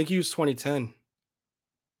 Yeah, I think he was 2010.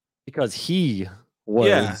 Because he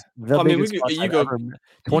was the biggest bust I've ever met.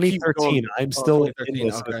 2013. I'm still in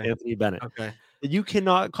this with Anthony Bennett. Okay. You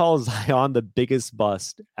cannot call Zion the biggest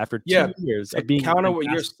bust after 2 years of being counter what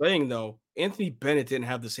you're saying though. Anthony Bennett didn't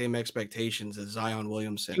have the same expectations as Zion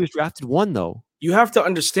Williamson. He was drafted 1 though. You have to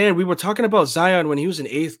understand, we were talking about Zion when he was in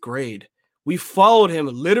 8th grade. We followed him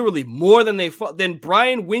literally more than than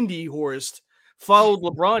Brian Windhorst followed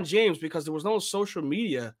LeBron James because there was no social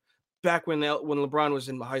media back when LeBron was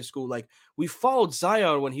in high school. Like, we followed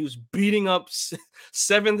Zion when he was beating up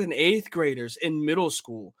 7th and 8th graders in middle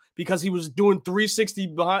school because he was doing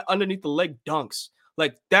 360 underneath the leg dunks.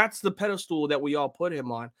 Like, that's the pedestal that we all put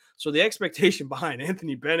him on. So the expectation behind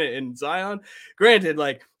Anthony Bennett and Zion, granted,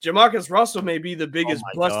 like, Jamarcus Russell may be the biggest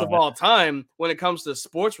bust of all time when it comes to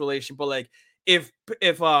sports relation, but like, if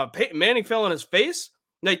Peyton Manning fell on his face,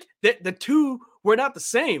 like, the two were not the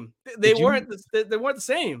same. They weren't the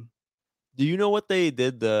same. Do you know what they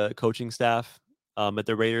did, the coaching staff at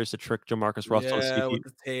the Raiders, to trick Jamarcus Russell? Yeah, with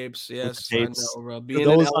the tapes. Yes, the tapes. I know, bro. Being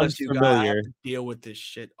an LSU guy, I have to deal with this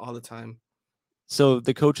shit all the time. So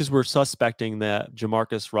the coaches were suspecting that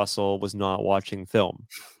Jamarcus Russell was not watching film.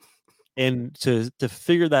 And to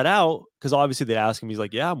figure that out, because obviously they asked him, he's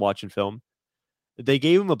like, yeah, I'm watching film. They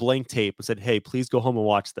gave him a blank tape and said, hey, please go home and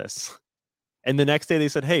watch this. And the next day they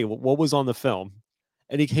said, hey, what was on the film?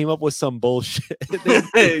 And he came up with some bullshit.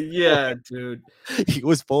 Yeah, dude. He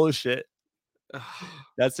was bullshit.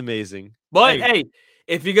 That's amazing. But hey,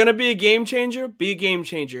 if you're going to be a game changer, be a game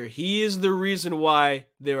changer. He is the reason why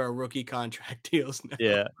there are rookie contract deals now.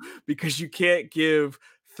 Yeah. Because you can't give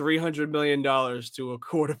 $300 million to a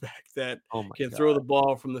quarterback that can throw the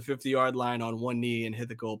ball from the 50-yard line on one knee and hit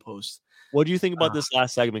the goalpost. What do you think about this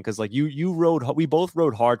last segment? Because like we both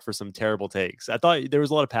rode hard for some terrible takes. I thought there was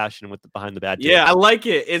a lot of passion behind the bad takes. Yeah, I like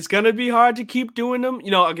it. It's gonna be hard to keep doing them.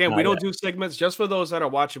 Again, we don't do segments just for those that are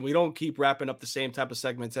watching. We don't keep wrapping up the same type of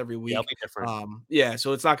segments every week. Yeah, different.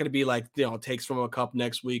 So it's not gonna be like takes from a cup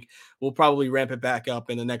next week. We'll probably ramp it back up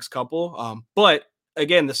in the next couple. But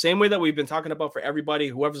again, the same way that we've been talking about for everybody,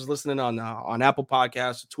 whoever's listening on Apple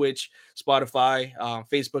Podcasts, Twitch, Spotify,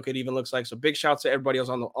 Facebook, it even looks like. So big shouts to everybody else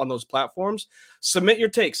on those platforms. Submit your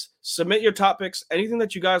takes, submit your topics, anything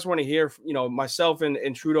that you guys want to hear, myself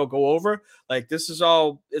and Trudeau go over. Like, this is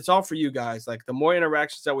it's all for you guys. Like, the more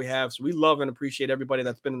interactions that we have, so we love and appreciate everybody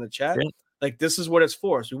that's been in the chat. Yeah. Like, this is what it's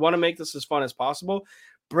for. So we want to make this as fun as possible.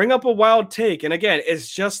 Bring up a wild take. And again, it's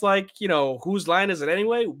just like, whose line is it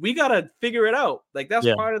anyway? We got to figure it out. Like, that's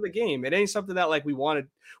part of the game. It ain't something that like we want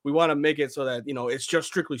to make it so that, it's just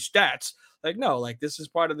strictly stats. Like, no, like, this is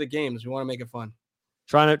part of the games. We want to make it fun.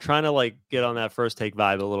 Trying to like get on that first take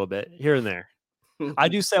vibe a little bit here and there. I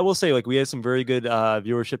will say like we had some very good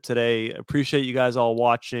viewership today. Appreciate you guys all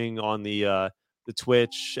watching on the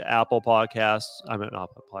Twitch, Apple Podcasts. I mean, not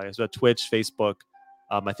Apple Podcasts, but Twitch, Facebook.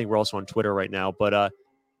 I think we're also on Twitter right now, but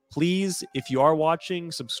please, if you are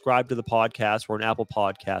watching, subscribe to the podcast. We're on Apple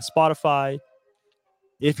Podcasts, Spotify.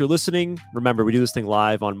 If you're listening, remember, we do this thing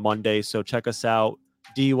live on Monday, so check us out.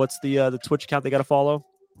 D, what's the Twitch account they got to follow?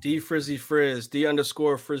 D Frizzy Frizz,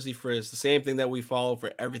 D_Frizzy Frizz. The same thing that we follow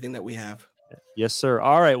for everything that we have. Yes, sir.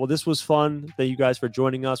 All right. Well, this was fun. Thank you guys for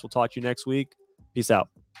joining us. We'll talk to you next week. Peace out.